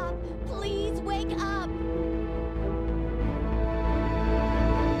 Wake up. Please wake up.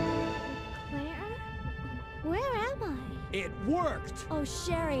 Claire? Where am I? It worked! Oh,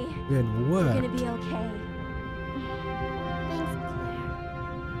 Sherry. Good You're work. gonna be okay. Thanks, Claire.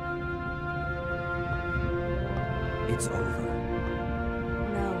 It's over.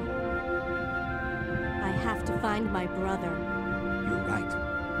 No. I have to find my brother. You're right.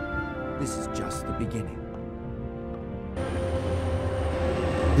 This is just the beginning.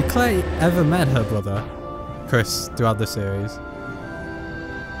 Did Claire ever met her brother, Chris, throughout the series?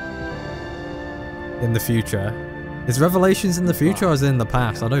 In the future? Is Revelations in the future or is it in the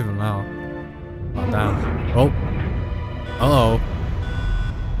past? I don't even know. Oh, damn. Oh. Uh-oh.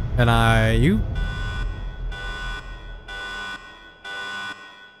 And you?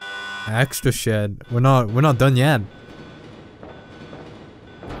 Extra shit. We're not done yet.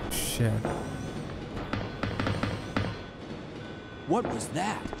 Shit. What was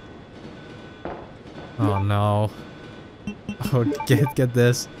that? Oh no. Oh, get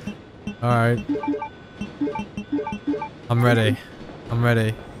this. Alright. I'm ready. I'm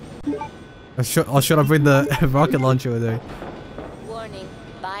ready. Or should I bring the rocket launcher with me? Warning,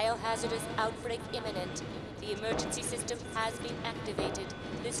 biohazardous outbreak imminent. The emergency system has been activated.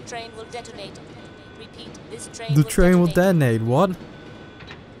 This train will detonate. Repeat, this train The train will detonate. What?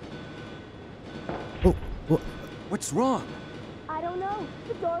 Oh, what? What's wrong? I don't know.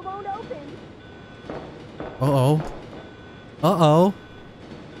 The door won't open. Uh-oh. Uh-oh.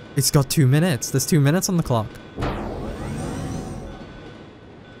 It's got 2 minutes. There's 2 minutes on the clock.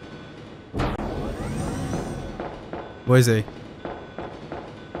 Where is he?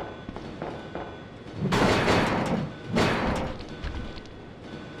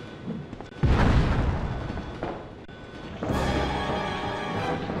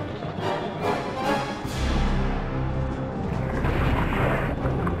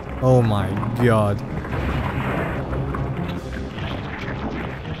 Oh my god.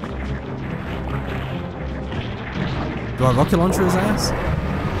 Do I rocket launcher his ass?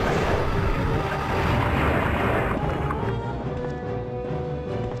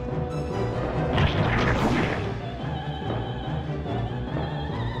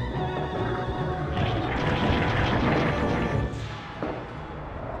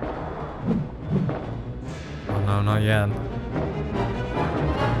 Oh no, not yet.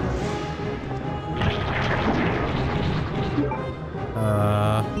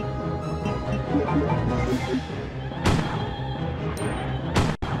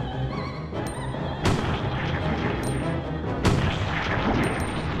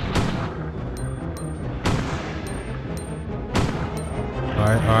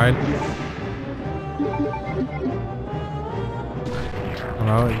 Alright. Oh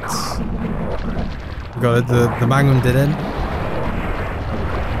no, it's... We got it, the Magnum did in.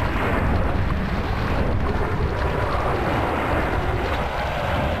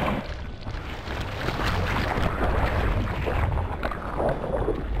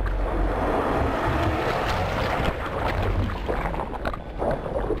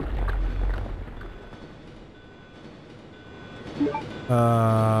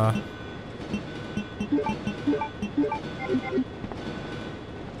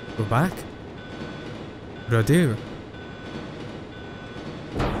 Go back? What do I do?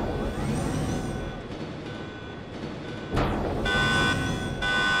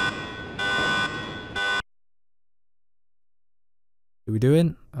 Do we do it?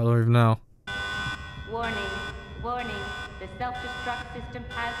 I don't even know. Warning, warning. The self-destruct system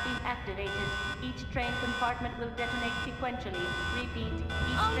has been activated. Each train compartment will detonate sequentially. Repeat,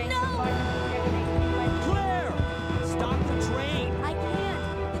 each train compartment will detonate sequentially. Claire! Stop the train! I can't.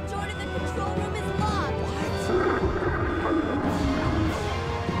 The door to the control room is locked.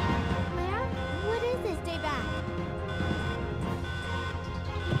 Claire? What is this? Stay back.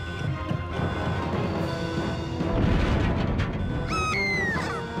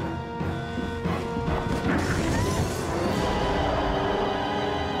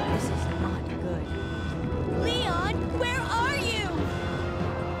 This is not good. Leon, where are you?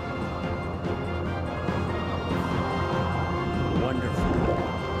 Wonderful.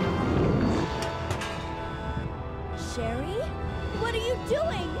 Sherry? What are you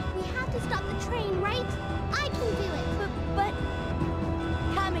doing? We have to stop the train, right? I can do it. But...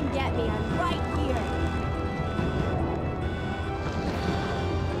 Come and get me. I'm right here.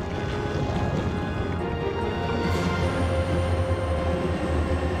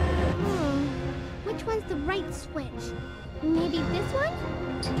 Which one's the right switch? Maybe this one?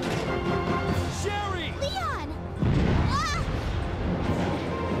 Sherry! Leon! Ah!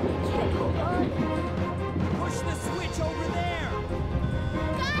 I can't hold on. Push the switch over there!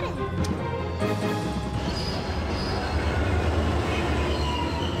 Got it!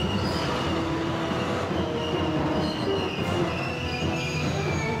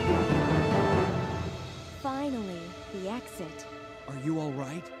 Finally, the exit. Are you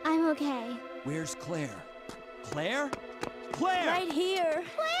alright? I'm okay. Where's Claire? Claire? Claire! Right here.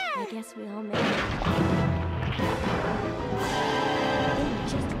 Claire! I guess we all made it. They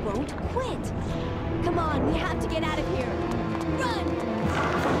just won't quit. Come on, we have to get out of here. Run!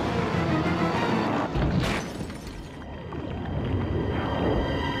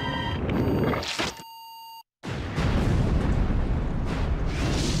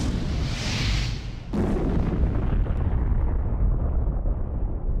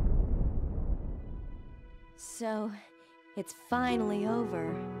 So, it's finally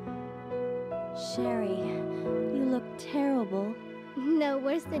over. Sherry, you look terrible. No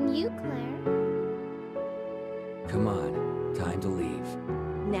worse than you, Claire. Come on, time to leave.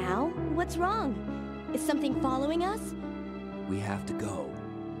 Now? What's wrong? Is something following us? We have to go.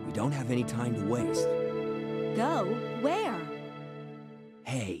 We don't have any time to waste. Go? Where?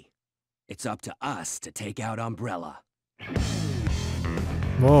 Hey, it's up to us to take out Umbrella.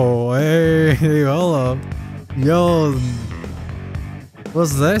 Whoa, hey, hold up. Yo,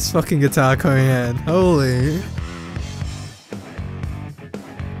 what's this fucking guitar coming in? Holy.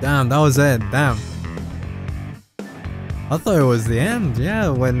 Damn, that was it. Damn. I thought it was the end. Yeah,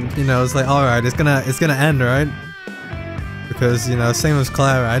 when, you know, it's like, alright, it's gonna end, right? Because, you know, same as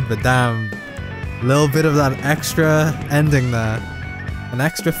Claire, right? But damn, a little bit of that extra ending there. An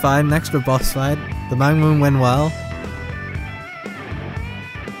extra fight, an extra boss fight. The Magnum went well.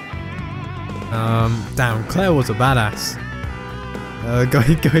 Damn, Claire was a badass.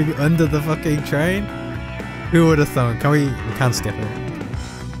 Going under the fucking train? Who would have thought? We can't skip it.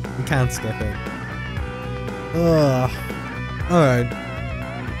 We can't skip it. Ugh. Alright.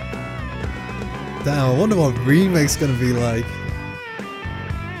 Damn, I wonder what remake's gonna be like.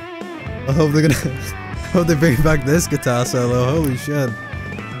 I hope they're gonna Hope they bring back this guitar solo. Holy shit.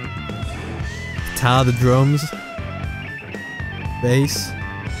 Guitar, the drums, bass.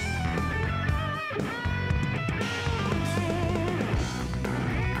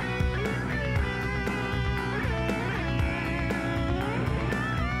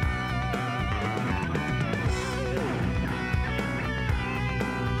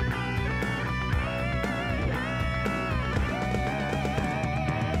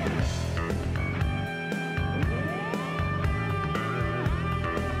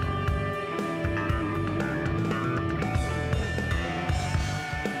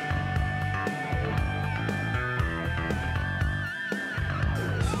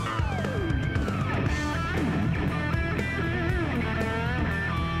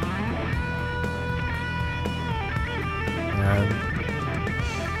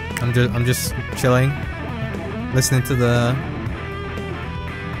 I'm just chilling, listening to the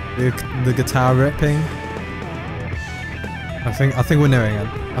guitar ripping. I think we're nearing it.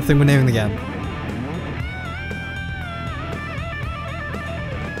 I think we're nearing the end.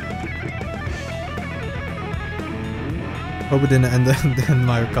 Hope we didn't end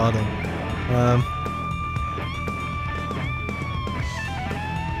my recording.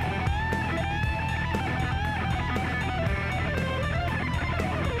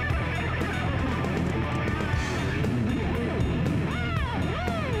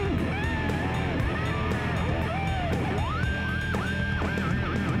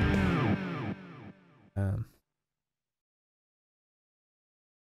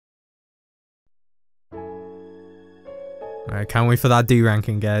 Alright, can't wait for that D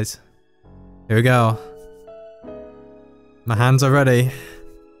ranking, guys. Here we go. My hands are ready.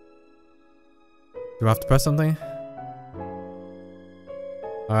 Do I have to press something?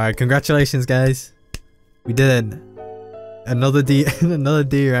 Alright, congratulations, guys. We did it. Another D another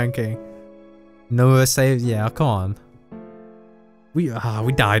D ranking. No save. Yeah, come on. We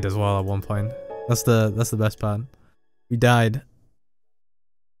died as well at one point. That's the best part. We died.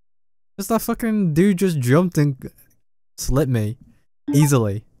 Just that fucking dude just jumped and slit me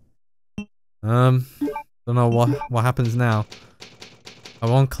easily. Don't know what happens now. I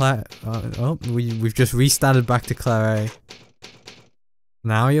want Claire. Oh, we've just restarted back to Claire A.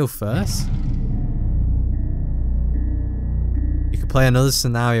 Scenario first. You could play another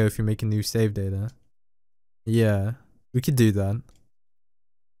scenario if you make a new save data. Yeah, we could do that.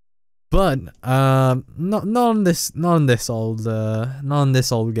 But not on this old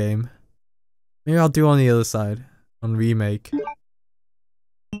game. Maybe I'll do on the other side. On remake.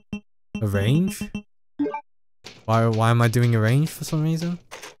 Arrange? Why am I doing arrange for some reason?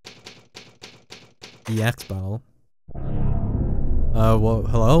 EX battle. What,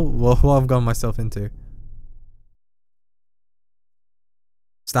 hello? What have I gotten myself into?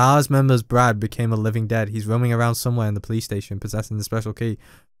 Stars members Brad became a living dead. He's roaming around somewhere in the police station, possessing the special key.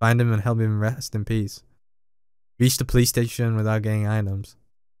 Find him and help him rest in peace. Reach the police station without getting items.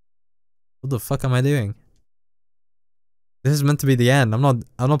 What the fuck am I doing? This is meant to be the end. I'm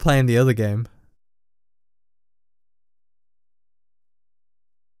not playing the other game.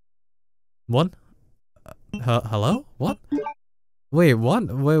 What? Hello? What? Wait, what?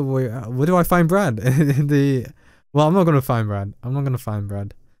 Wait, where do I find Brad? Well, I'm not gonna find Brad.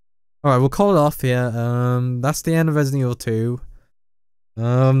 Alright, we'll call it off here. That's the end of Resident Evil 2.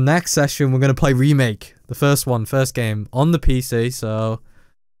 Next session we're gonna play Remake. The first game on the PC, so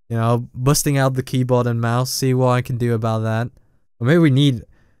you know, busting out the keyboard and mouse, see what I can do about that. Or maybe we need...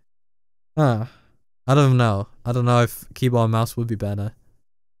 I don't know. I don't know if keyboard and mouse would be better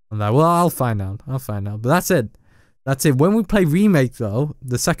on that. Well, I'll find out. But that's it. When we play Remake, though,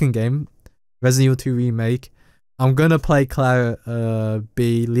 the second game, Resident Evil 2 Remake, I'm gonna play Claire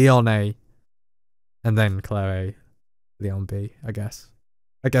B, Leon A, and then Claire A, Leon B, I guess.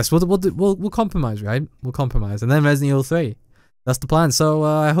 We'll compromise, right? We'll compromise. And then Resident Evil 3. That's the plan. So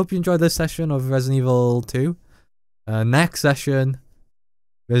I hope you enjoyed this session of Resident Evil 2. Next session,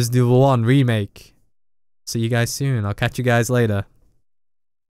 Resident Evil 1 Remake. See you guys soon. I'll catch you guys later.